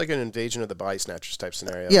was almost like an invasion of the body snatchers type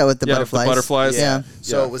scenario. Yeah, with the Yeah, butterflies. the butterflies. Yeah.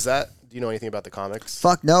 So Yeah. was that? Do you know anything about the comics?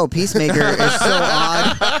 Fuck no, Peacemaker is so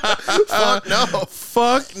odd. Fuck no.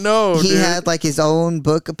 Fuck no, He dude. had like his own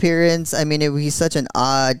book appearance. I mean, he's such an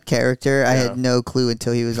odd character. I Yeah. had no clue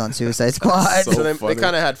until he was on Suicide Squad. So So they funny.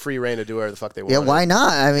 kind of had free reign to do whatever the fuck they wanted. yeah, why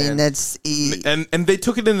not? I mean, And- that's and they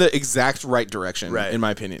took it in the exact right direction, Right. in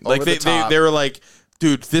my opinion. Over Like the top. they were like,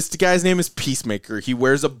 dude, this guy's name is Peacemaker. He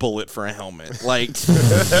wears a bullet for a helmet. Like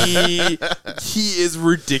he is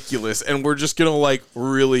ridiculous, and we're just gonna like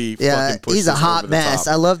really yeah. fucking push He's a this hot over the mess.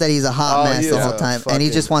 top. I love that he's a hot Oh, mess he the is whole a time, and he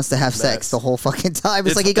just fucking wants to have sex mess. the whole fucking time.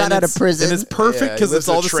 It's like he got and out of it's- prison. and it's perfect Yeah, he because lives it's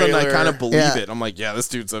all in of a a sudden I trailer. kind of believe Yeah. it. I'm like, yeah, this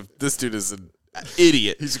dude is an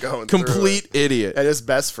idiot. He's going through complete idiot. And his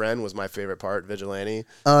best friend was my favorite part, Vigilante.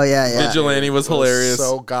 Oh yeah, yeah. Vigilante was It was hilarious.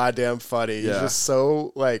 so goddamn funny. He's Yeah. just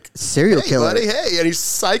so like Serial hey, killer. buddy, hey, and he's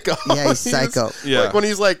psycho. Yeah, he's psycho. Yeah. Like when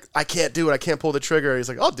he's like, I can't do it, I can't pull the trigger. He's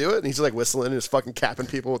like, I'll do it, and he's just like whistling and just fucking capping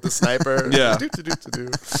people with the sniper. Yeah. Do.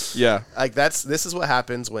 Yeah. Like this is what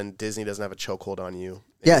happens when Disney doesn't have a chokehold on you.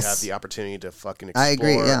 And Yes. you have the opportunity to fucking I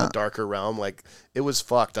explore agree, yeah. a darker realm. Like it was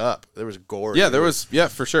fucked up. There was gore. Yeah, dude. there was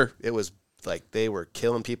for sure. It was like they were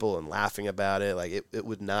killing people and laughing about it. Like it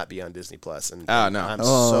would not be on Disney Plus. And Oh, no. I'm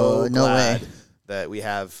Oh, so no glad way. that we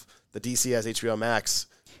have the DC has HBO Max.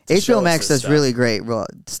 to show HBO us Max this does stuff. really great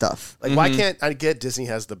stuff. Like, why can't I get Disney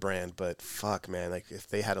has the brand, but fuck, man, like if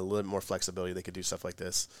they had a little more flexibility, they could do stuff like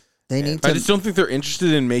this. They need I to. just don't think they're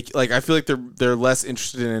interested in making. Like, I feel like they're less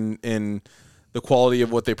interested in the quality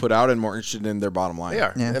of what they put out and more interested in their bottom line. They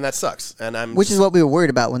are, Yeah. and that sucks. And I'm Which is what we were worried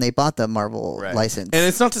about when they bought the Marvel Right. license. And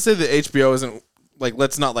it's not to say that HBO isn't like.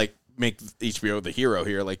 Let's not like make HBO the hero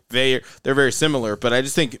here. Like they're very similar, but I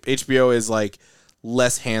just think HBO is like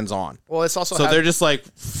less hands on. Well, it's also so they're just like,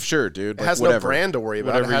 sure, dude. It has no brand to worry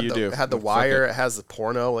about. Whatever you do. It had The Wire. It has the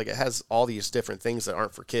porno. Like it has all these different things that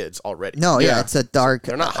aren't for kids already. No, it's a dark.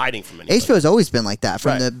 They're not hiding from anything. HBO has always been like that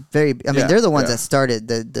from the very. I mean, they're the ones that started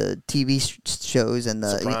the TV shows and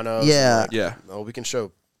the Sopranos. Yeah, Oh, we can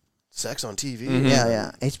show sex on TV. Mm-hmm.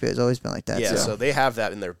 Yeah. HBO has always been like that. Yeah, so. so they have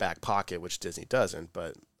that in their back pocket, which Disney doesn't.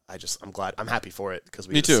 But I'm happy for it because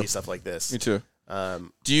we Me get to too. see stuff like this. Me too.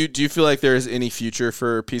 Do you feel like there's any future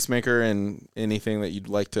for Peacemaker and anything that you'd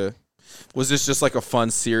like to? Was this just like a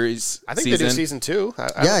fun series? I think they do season 2.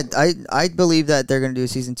 I believe that they're going to do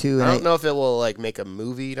season 2. I don't know if it will like make a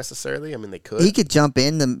movie necessarily. I mean, they could. He could jump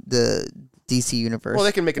in the DC universe. Well,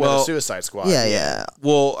 they can make another Suicide Squad. Yeah.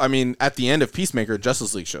 Well, I mean, at the end of Peacemaker,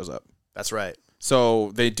 Justice League shows up. That's right.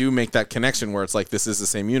 So they do make that connection where it's like this is the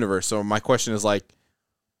same universe. So my question is like,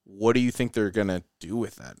 what do you think they're gonna do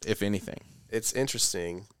with that, if anything? It's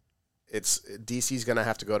interesting. DC's gonna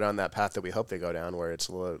have to go down that path that we hope they go down, where it's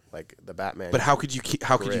a little like the Batman. But how could you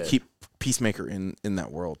keep Peacemaker in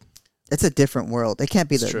that world? It's a different world. It can't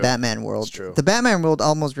be the Batman world. It's true. The Batman world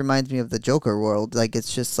almost reminds me of the Joker world. Like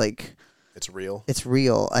it's just like it's real. It's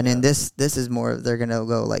real. And then this is more. They're gonna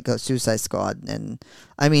go Suicide Squad. And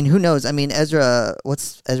I mean, who knows? I mean, Ezra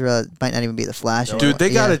might not even be the Flash. Dude,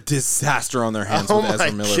 they got a disaster on their hands with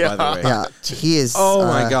Ezra Miller. By the way, yeah, he is. Oh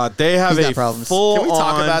my God, they have a full. Can we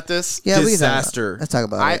talk about this? Yeah, disaster. Let's talk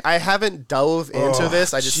about it. I haven't dove into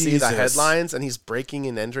this. I just see the headlines, and he's breaking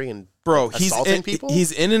and entering and assaulting people.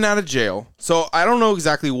 He's in and out of jail. So I don't know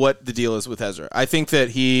exactly what the deal is with Ezra. I think that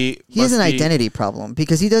he has an identity problem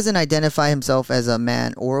because he doesn't identify himself as a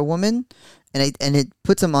man or a woman, and it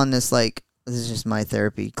puts him on this like. This is just my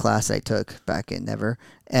therapy class I took back in Never,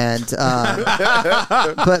 and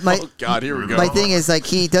but my God, here we go. My thing is like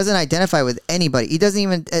he doesn't identify with anybody. He doesn't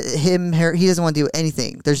even he doesn't want to do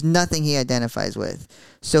anything. There's nothing he identifies with.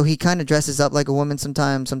 So he kind of dresses up like a woman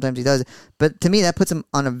sometimes. Sometimes he does. But to me, that puts him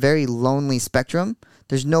on a very lonely spectrum.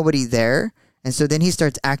 There's nobody there, and so then he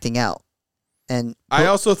starts acting out. And I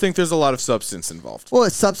also think there's a lot of substance involved. Well,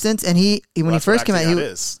 it's substance, and when he first came out,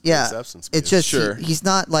 it's just he's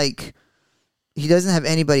not like. He doesn't have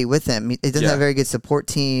anybody with him. He doesn't have a very good support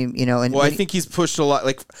team, you know. And I think he's pushed a lot.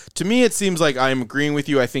 Like to me, it seems like I'm agreeing with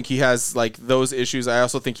you. I think he has like those issues. I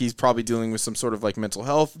also think he's probably dealing with some sort of like mental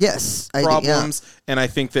health problems. And I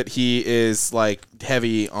think that he is like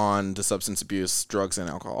heavy on the substance abuse, drugs, and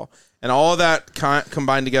alcohol, and all of that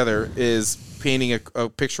combined together is painting a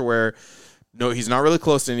picture where. No, he's not really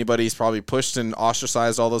close to anybody. He's probably pushed and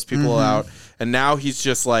ostracized all those people out, and now he's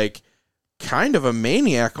just like. Kind of a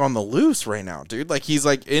maniac on the loose right now, dude. Like he's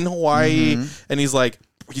like in Hawaii and he's like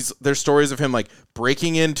there's stories of him like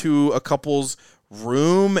breaking into a couple's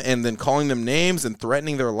room and then calling them names and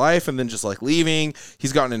threatening their life and then just like leaving.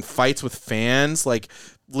 He's gotten in fights with fans, like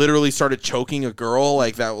literally started choking a girl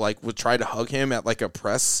like that like would try to hug him at like a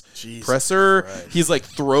presser. Christ. He's like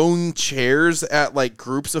throwing chairs at like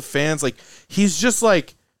groups of fans. Like he's just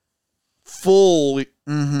like full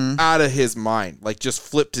out of his mind, like just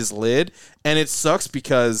flipped his lid, and it sucks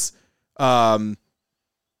because, what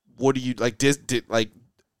do you like?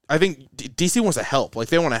 I think DC wants to help, like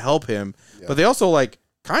they want to help him, but they also like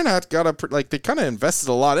kind of they kind of invested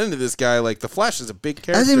a lot into this guy. Like the Flash is a big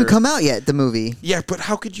character. It hasn't even come out yet, the movie. Yeah, but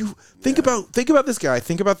how could you think about this guy?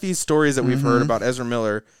 Think about these stories that we've heard about Ezra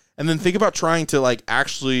Miller, and then think about trying to like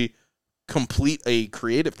actually. Complete a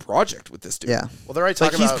creative project with this dude. Yeah. Well, they're already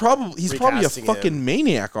talking about he's probably a fucking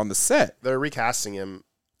maniac on the set. They're recasting him,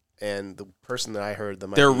 and the person that I heard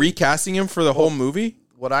they're recasting him for the whole movie.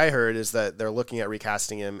 What I heard is that they're looking at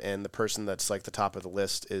recasting him, and the person that's like the top of the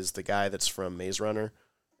list is the guy that's from Maze Runner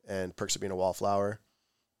and Perks of Being a Wallflower.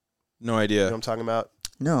 No idea. You know what I'm talking about?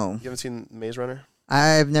 No. You haven't seen Maze Runner?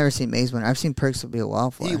 I've never seen Maze Runner. I've seen Perks of Being a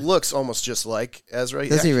Wallflower. He looks almost just like Ezra.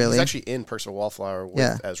 Does he really? He's actually in Perks of a Wallflower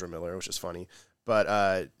with Ezra Miller, which is funny.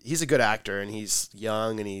 But he's a good actor, and he's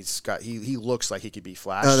young, and he looks like he could be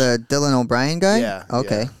Flash. Oh, the Dylan O'Brien guy? Yeah.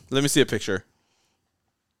 Okay. Yeah. Let me see a picture.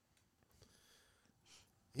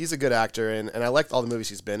 He's a good actor, and I like all the movies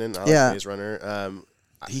he's been in. I like Maze Runner.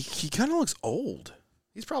 He kind of looks old.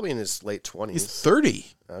 He's probably in his late 20s. He's 30.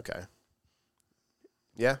 Okay.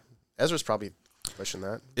 Yeah. Ezra's probably pushing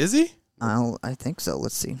that. Is he? I think so.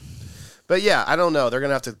 Let's see. But yeah, I don't know. They're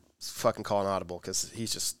gonna have to fucking call an audible because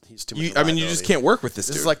he's too much. I mean, you just can't work with this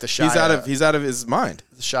dude. This is like the Shia. He's out of his mind.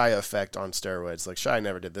 The Shia effect on steroids. Like Shia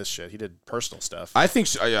never did this shit. He did personal stuff. I think.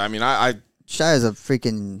 I mean, Shia's a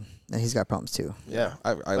freaking And he's got problems too. Yeah.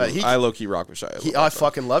 I low-key rock with Shia. I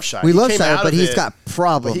fucking love Shia. We He love came Shia, out but of he's it- got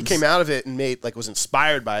problems. But he came out of it and was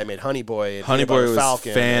inspired by it. Made Honey Boy. And Honey Hit by Boy the was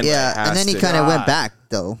Falcon. Yeah, and then he fantastic. kind of went God. back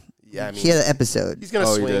though. Yeah, I mean, he had an episode. he's gonna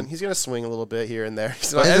Oh, he swing. did. He's gonna swing a little bit here and there.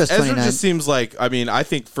 He's But not- Ezra's Ezra 29. just seems like, I mean, I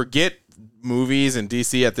think forget movies and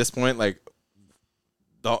DC at this point. Like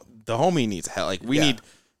the homie needs help. Like we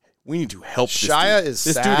need to help. Shia this dude. is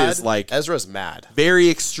this sad. dude is like Ezra's mad. very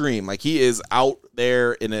extreme. Like he is out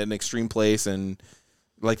there in an extreme place, and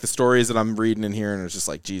like the stories that I'm reading and hearing are just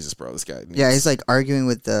like, Jesus, bro, this guy. Yeah, he's like arguing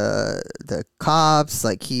with the cops.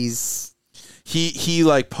 Like he's he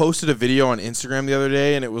like posted a video on Instagram the other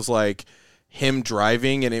day, and it was like him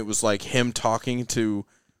driving, and it was like him talking to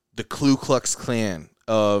the Ku Klux Klan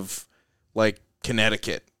of like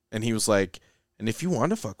Connecticut, and he was like, and if you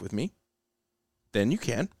want to fuck with me, then you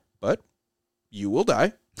can, but you will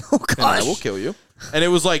die. oh And I gosh. will kill you. And it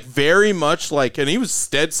was like very much like, and he was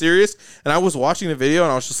dead serious. And I was watching the video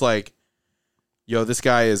and I was just like, yo, this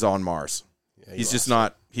guy is on Mars. Yeah, He's just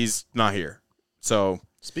not, he's not here. So,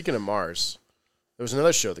 Speaking of Mars, there was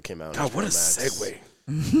another show that came out. on God, what a HBO Max.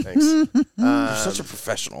 segue. Thanks. You're such a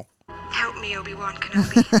professional. Help me, Obi-Wan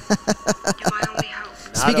Kenobi. You're my only hope.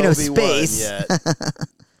 Not Speaking of Obi-Wan space. yet.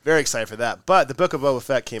 Very excited for that. But the Book of Boba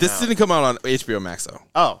Fett came This out. didn't come out on HBO Max though.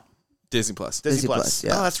 Oh, Disney Plus. Disney Plus. Plus,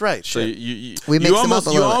 yeah. Oh, that's right. So Shit. We mixed them up a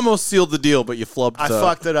you little bit. almost sealed the deal, but you flubbed. I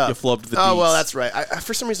fucked it up. You flubbed the. Oh, well, deets. that's right. I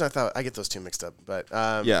for some reason, I thought I get those two mixed up. But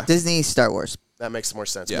yeah. Disney Star Wars. that makes more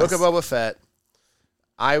sense. Yes. Book of Boba Fett.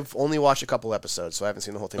 I've only watched a couple episodes, so I haven't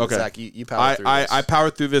seen the whole thing. Okay. But Zach, you powered through I this.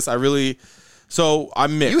 powered through this. I really. So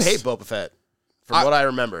I'm mixed. You hate Boba Fett, from what I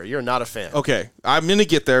remember. You're not a fan. Okay, I'm gonna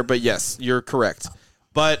get there, but yes, you're correct.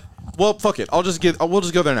 But well, fuck it. We'll just go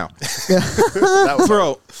there now, That was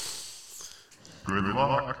bro. Good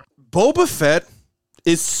luck. Boba Fett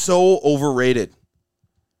is so overrated.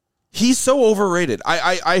 He's so overrated.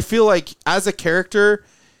 I feel like as a character,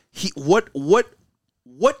 what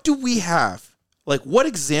do we have? Like what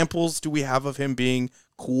examples do we have of him being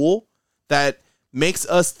cool that makes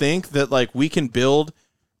us think that like we can build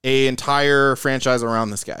a entire franchise around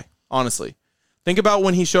this guy? Honestly. Think about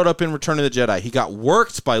when he showed up in Return of the Jedi. He got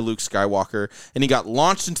worked by Luke Skywalker and he got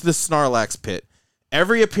launched into the Snarlax pit.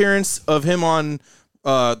 Every appearance of him on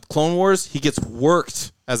Clone Wars, he gets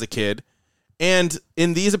worked as a kid. And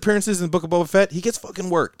in these appearances in the Book of Boba Fett, he gets fucking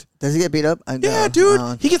worked. Does he get beat up? Yeah,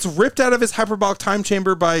 dude. He gets ripped out of his hyperbolic time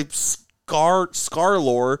chamber by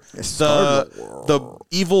Scar-Lord, the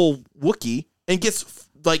evil Wookiee, and gets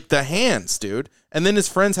like the hands, dude. And then his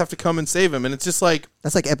friends have to come and save him. And it's just like,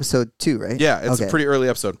 That's like episode 2, right? yeah, it's Okay. a pretty early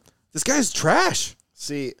episode. This guy's trash.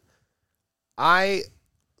 See, I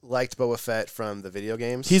liked Boba Fett from the video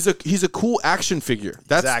games. He's a cool action figure.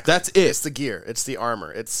 That's Exactly. that's it. It's the gear. It's the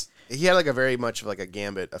armor. He had like a very much of like a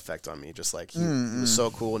Gambit effect on me. Just like he was so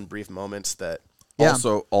cool in brief moments that. Yeah.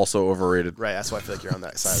 Also overrated. Right. That's why I feel like you're on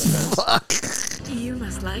that side of the fence. You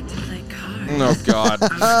must like to play cards. Oh God,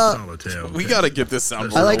 Solitaire. we gotta get this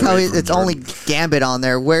sound. I like how Away from it's only Gambit on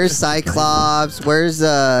there. Where's Cyclops? Where's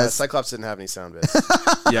Cyclops didn't have any sound bits.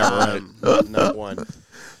 Yeah, right. Not one.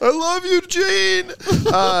 I love you, Gene.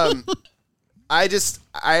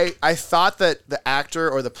 I thought that the actor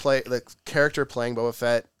or the character playing Boba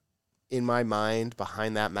Fett in my mind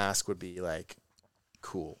behind that mask would be like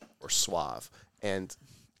cool or suave, and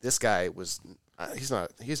this guy was. He's not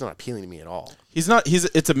appealing to me at all.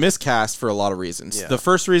 It's a miscast for a lot of reasons. Yeah. The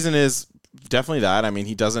first reason is definitely that. I mean,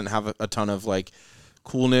 he doesn't have a ton of like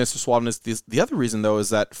coolness or suaveness. The other reason though is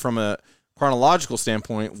that from a chronological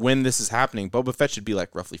standpoint, when this is happening, Boba Fett should be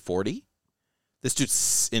like roughly 40. This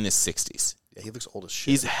dude's in his 60s. Yeah, he looks old as shit.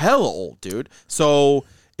 He's hella old, dude. So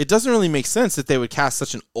it doesn't really make sense that they would cast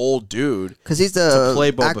such an old dude. because he's to play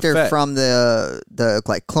the Boba actor Fett. from the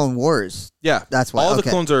like Clone Wars. Yeah, That's why, all the okay.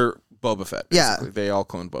 clones are Boba Fett. Yeah. Basically. They all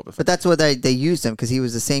cloned Boba Fett. But that's what they used him because he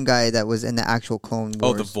was the same guy that was in the actual Clone Oh,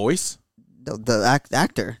 Wars. the voice. the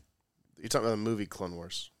actor. You're talking about the movie Clone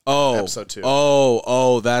Wars. Oh, Episode 2.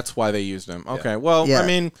 Oh, that's why they used him. Okay, well, Yeah. I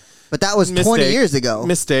mean, But that was 20 Mistake. years ago.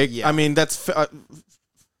 mistake. Yeah. I mean, that's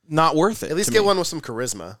not worth it. At least to get me. one with some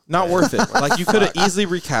charisma. Not worth it. Like you could have easily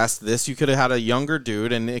recast this. You could have had a younger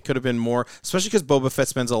dude, and it could have been more. Especially because Boba Fett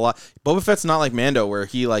spends a lot. Boba Fett's not like Mando, where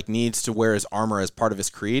he like needs to wear his armor as part of his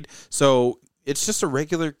creed. So it's just a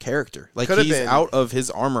regular character. Like Could have he's been. out of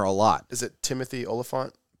his armor a lot. Is it Timothy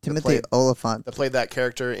Oliphant? Timothy Oliphant. That played that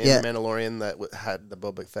character in Yeah. The Mandalorian that had the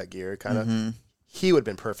Boba Fett gear, kind of. he would have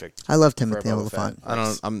been perfect. I love for Timothy Boba Oliphant. Fett. I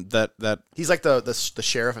don't. I'm that. He's like the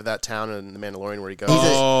sheriff of that town in The Mandalorian where he goes.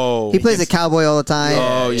 Oh, He plays a cowboy all the time.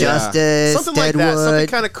 Oh, yeah. Justice, something Deadwood. like that, something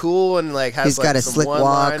kind of cool and like has He's like got a some slick walk.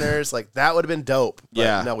 one-liners. Like that would have been dope. But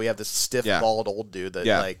Yeah. no, we have this stiff, Yeah. bald old dude that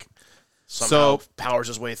Yeah. like somehow So- powers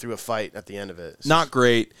his way through a fight at the end of it. It's not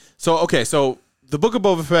great. So okay, so the Book of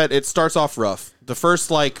Boba Fett, it starts off rough. The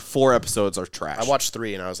first like 4 episodes are trash. I watched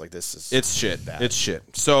 3 and I was like, this is It's shit. bad. It's shit.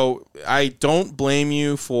 So I don't blame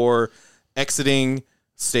you for exiting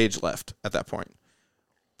stage left at that point.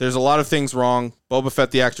 There's a lot of things wrong. Boba Fett,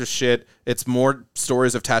 the actor's shit. It's more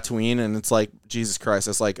stories of Tatooine, and it's like, Jesus Christ,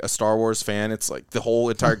 as like a Star Wars fan, it's like the whole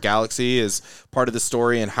entire galaxy is part of the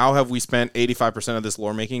story, and how have we spent 85% of this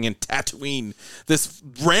lore making in Tatooine? This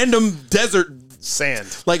random desert.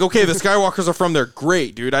 sand. Like, okay, the Skywalkers are from there.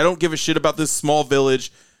 Great, dude. I don't give a shit about this small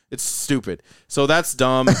village. It's stupid. So that's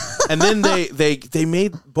dumb. And then they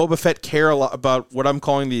made Boba Fett care a lot about what I'm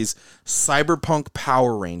calling these cyberpunk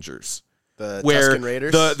Power Rangers. The Where Tusken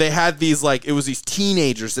Raiders. they had these like, it was these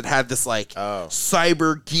teenagers that had this like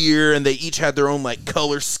cyber gear, and they each had their own like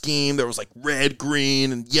color scheme. There was like red,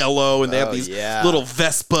 green, and yellow, and they had these little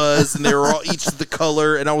Vespas, and they were all each the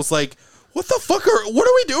color. And I was like, what the fuck what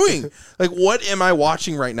are we doing? Like, what am I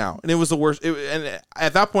watching right now? And it was the worst. And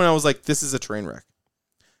at that point I was like, this is a train wreck.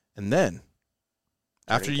 And then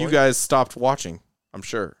after you guys stopped watching, I'm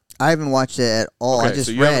sure. I haven't watched it at all. Okay, I just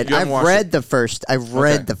so you haven't- read. you haven't I've watched read it. the first. I've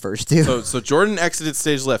read the first 2. So Jordan exited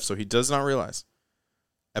stage left, so he does not realize.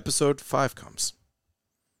 Episode 5 comes.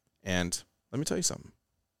 And let me tell you something.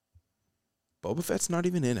 Boba Fett's not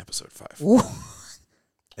even in episode 5.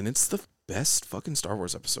 And it's the best fucking Star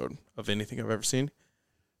Wars episode of anything I've ever seen.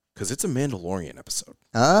 Because it's a Mandalorian episode.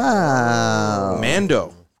 Oh.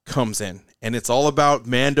 Mando comes in, and it's all about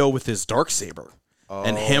Mando with his Darksaber.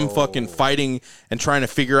 And him fucking fighting and trying to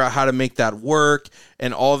figure out how to make that work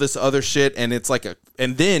and all this other shit. And it's like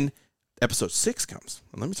and then episode 6 comes.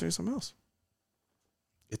 And let me tell you something else.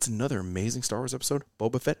 It's another amazing Star Wars episode.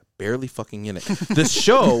 Boba Fett barely fucking in it. The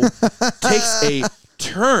show takes a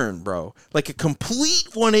turn, bro. Like a complete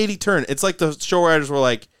 180 turn. It's like the show writers were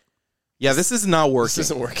like, yeah, this is not working. This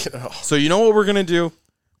isn't working at all. So you know what we're going to do?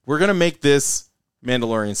 We're going to make this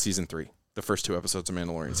Mandalorian Season 3. The first 2 episodes of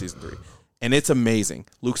Mandalorian Season 3. And it's amazing.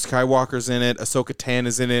 Luke Skywalker's in it. Ahsoka Tano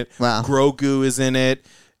is in it. Wow. Grogu is in it.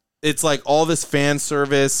 It's like all this fan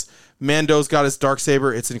service. Mando's got his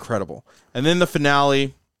Darksaber. It's incredible. And then the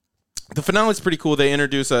finale. The finale's pretty cool. They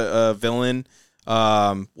introduce a villain.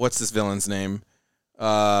 What's this villain's name?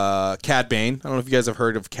 Cad Bane. I don't know if you guys have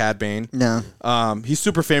heard of Cad Bane. No. He's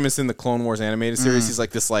super famous in the Clone Wars animated series. He's like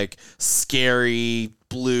this like scary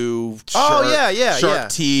blue shark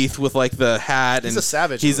teeth with like the hat. He's and a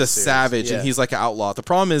savage He's in a the series. savage Yeah. and he's like an outlaw. The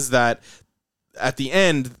problem is that at the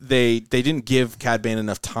end they didn't give Cad Bane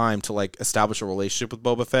enough time to like establish a relationship with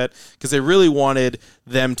Boba Fett because they really wanted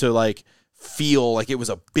them to like feel like it was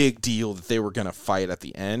a big deal that they were going to fight at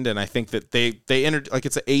the end. And I think that they entered like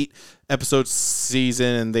it's an 8 episode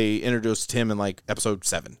season and they introduced him in like episode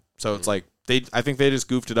 7. So it's like I think they just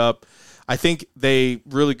goofed it up. I think they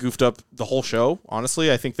really goofed up the whole show.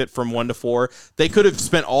 Honestly, I think that from 1 to 4, they could have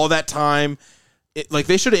spent all that time. Like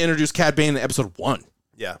they should have introduced Cad Bane in episode 1.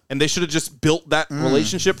 Yeah. And they should have just built that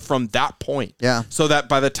relationship from that point. Yeah. So that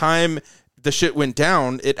by the time the shit went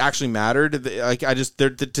down, it actually mattered. Like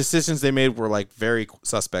the decisions they made were like very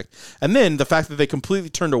suspect. And then the fact that they completely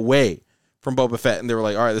turned away from Boba Fett and they were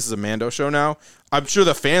like, all right, this is a Mando show now. I'm sure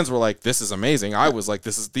the fans were like, this is amazing. I was like,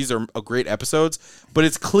 these are great episodes. But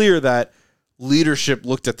it's clear that leadership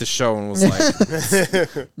looked at the show and was like,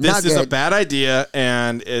 this is a bad idea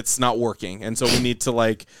and it's not working. And so we need to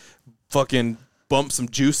like fucking bump some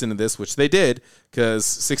juice into this, which they did because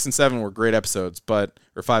 6 and 7 were great episodes,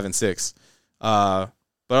 or 5 and 6. But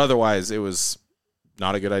otherwise it was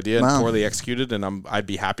not a good idea and poorly executed. And I'd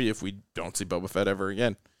be happy if we don't see Boba Fett ever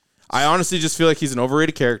again. I honestly just feel like he's an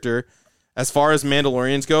overrated character. As far as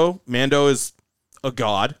Mandalorians go, Mando is a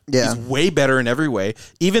god. Yeah. He's way better in every way.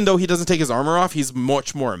 Even though he doesn't take his armor off, he's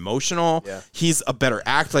much more emotional. Yeah. He's a better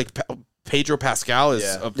act. Like Pedro Pascal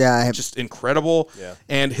is just incredible. Yeah.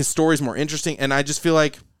 And his story's more interesting. And I just feel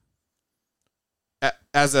like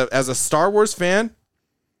as a Star Wars fan,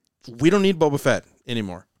 we don't need Boba Fett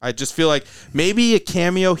anymore. I just feel like maybe a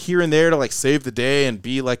cameo here and there to like save the day and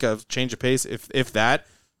be like a change of pace, if that.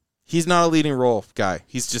 He's not a leading role guy.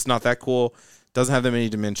 He's just not that cool. Doesn't have that many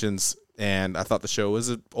dimensions. And I thought the show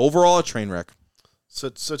was overall a train wreck. So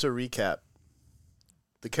to recap,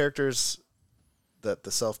 the characters that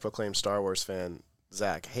the self-proclaimed Star Wars fan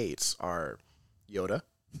Zach hates are Yoda,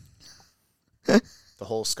 the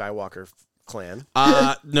whole Skywalker clan.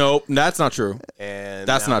 No, that's not true. And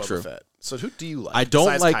That's now not Boba true. Fett. So who do you like? I don't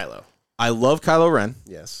besides like Kylo. I love Kylo Ren.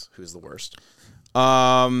 Yes, who's the worst?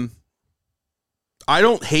 I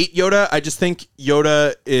don't hate Yoda. I just think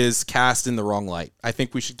Yoda is cast in the wrong light. I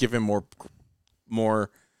think we should give him more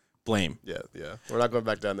blame. Yeah. We're not going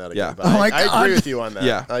back down that again. Yeah. But Oh my I God. agree with you on that.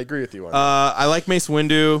 Yeah. I agree with you on that. I like Mace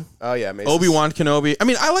Windu, Oh yeah, Mace Obi-Wan Kenobi. I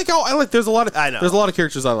mean, I like. There's a lot of. I know. There's a lot of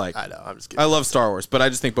characters I like. I know. I'm just kidding. I love Star Wars, but I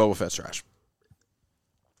just think Boba Fett's trash.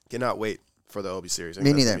 Cannot wait for the Obi series. I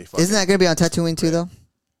Me think that's neither. gonna be fucking- Isn't that going to be on Tatooine too, though?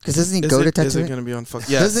 Because doesn't he go to Is it Tatooine? going to be on?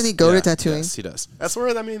 Yes. Doesn't he go to Tatooine? Yes, he does. That's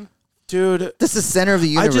where I mean. Dude, That's the center of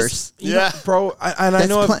the I universe. just, you know, bro. I That's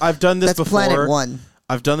know pla- I've done this that's before. Planet One.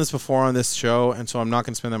 I've done this before on this show, and so I'm not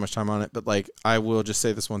going to spend that much time on it. But like, I will just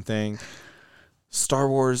say this one thing: Star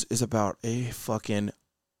Wars is about a fucking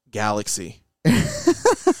galaxy,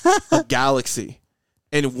 a galaxy.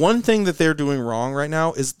 And one thing that they're doing wrong right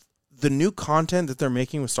now is the new content that they're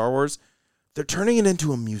making with Star Wars. They're turning it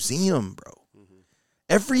into a museum, bro.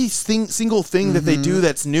 Every single thing that they do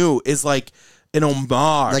that's new is like an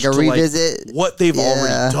homage, Like a to revisit. what they've Yeah.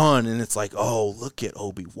 already done, and it's like, oh, look at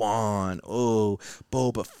Obi-Wan, oh,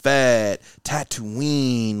 Boba Fett,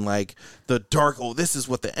 Tatooine, like the dark. Oh, this is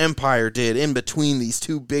what the Empire did in between these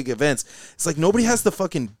two big events. It's like nobody has the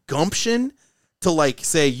fucking gumption to like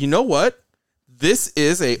say, you know what, this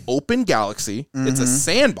is a open galaxy. It's a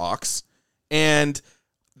sandbox, and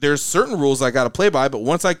there's certain rules I got to play by. But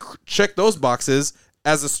once I check those boxes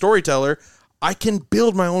as a storyteller, I can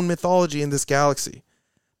build my own mythology in this galaxy.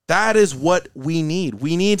 That is what we need.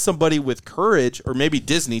 We need somebody with courage, or maybe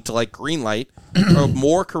Disney to like greenlight a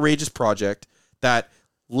more courageous project that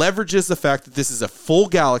leverages the fact that this is a full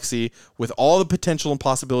galaxy with all the potential and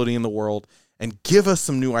possibility in the world, and give us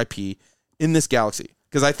some new IP in this galaxy.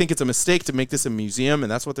 Because I think it's a mistake to make this a museum,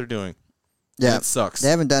 and that's what they're doing. Yeah. And it sucks. They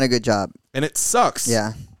haven't done a good job. And it sucks.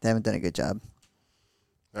 Yeah, they haven't done a good job.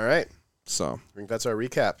 All right. So I think that's our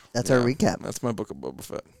recap. That's our recap. that's my book of Boba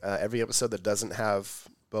Fett. Every episode that doesn't have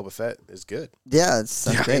Boba Fett is good. Yeah, it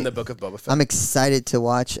sounds In great. the book of Boba Fett. I'm excited to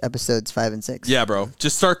watch episodes 5 and 6. Yeah, bro.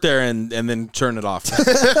 Just start there and then turn it off.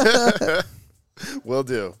 Will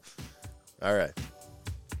do. All right.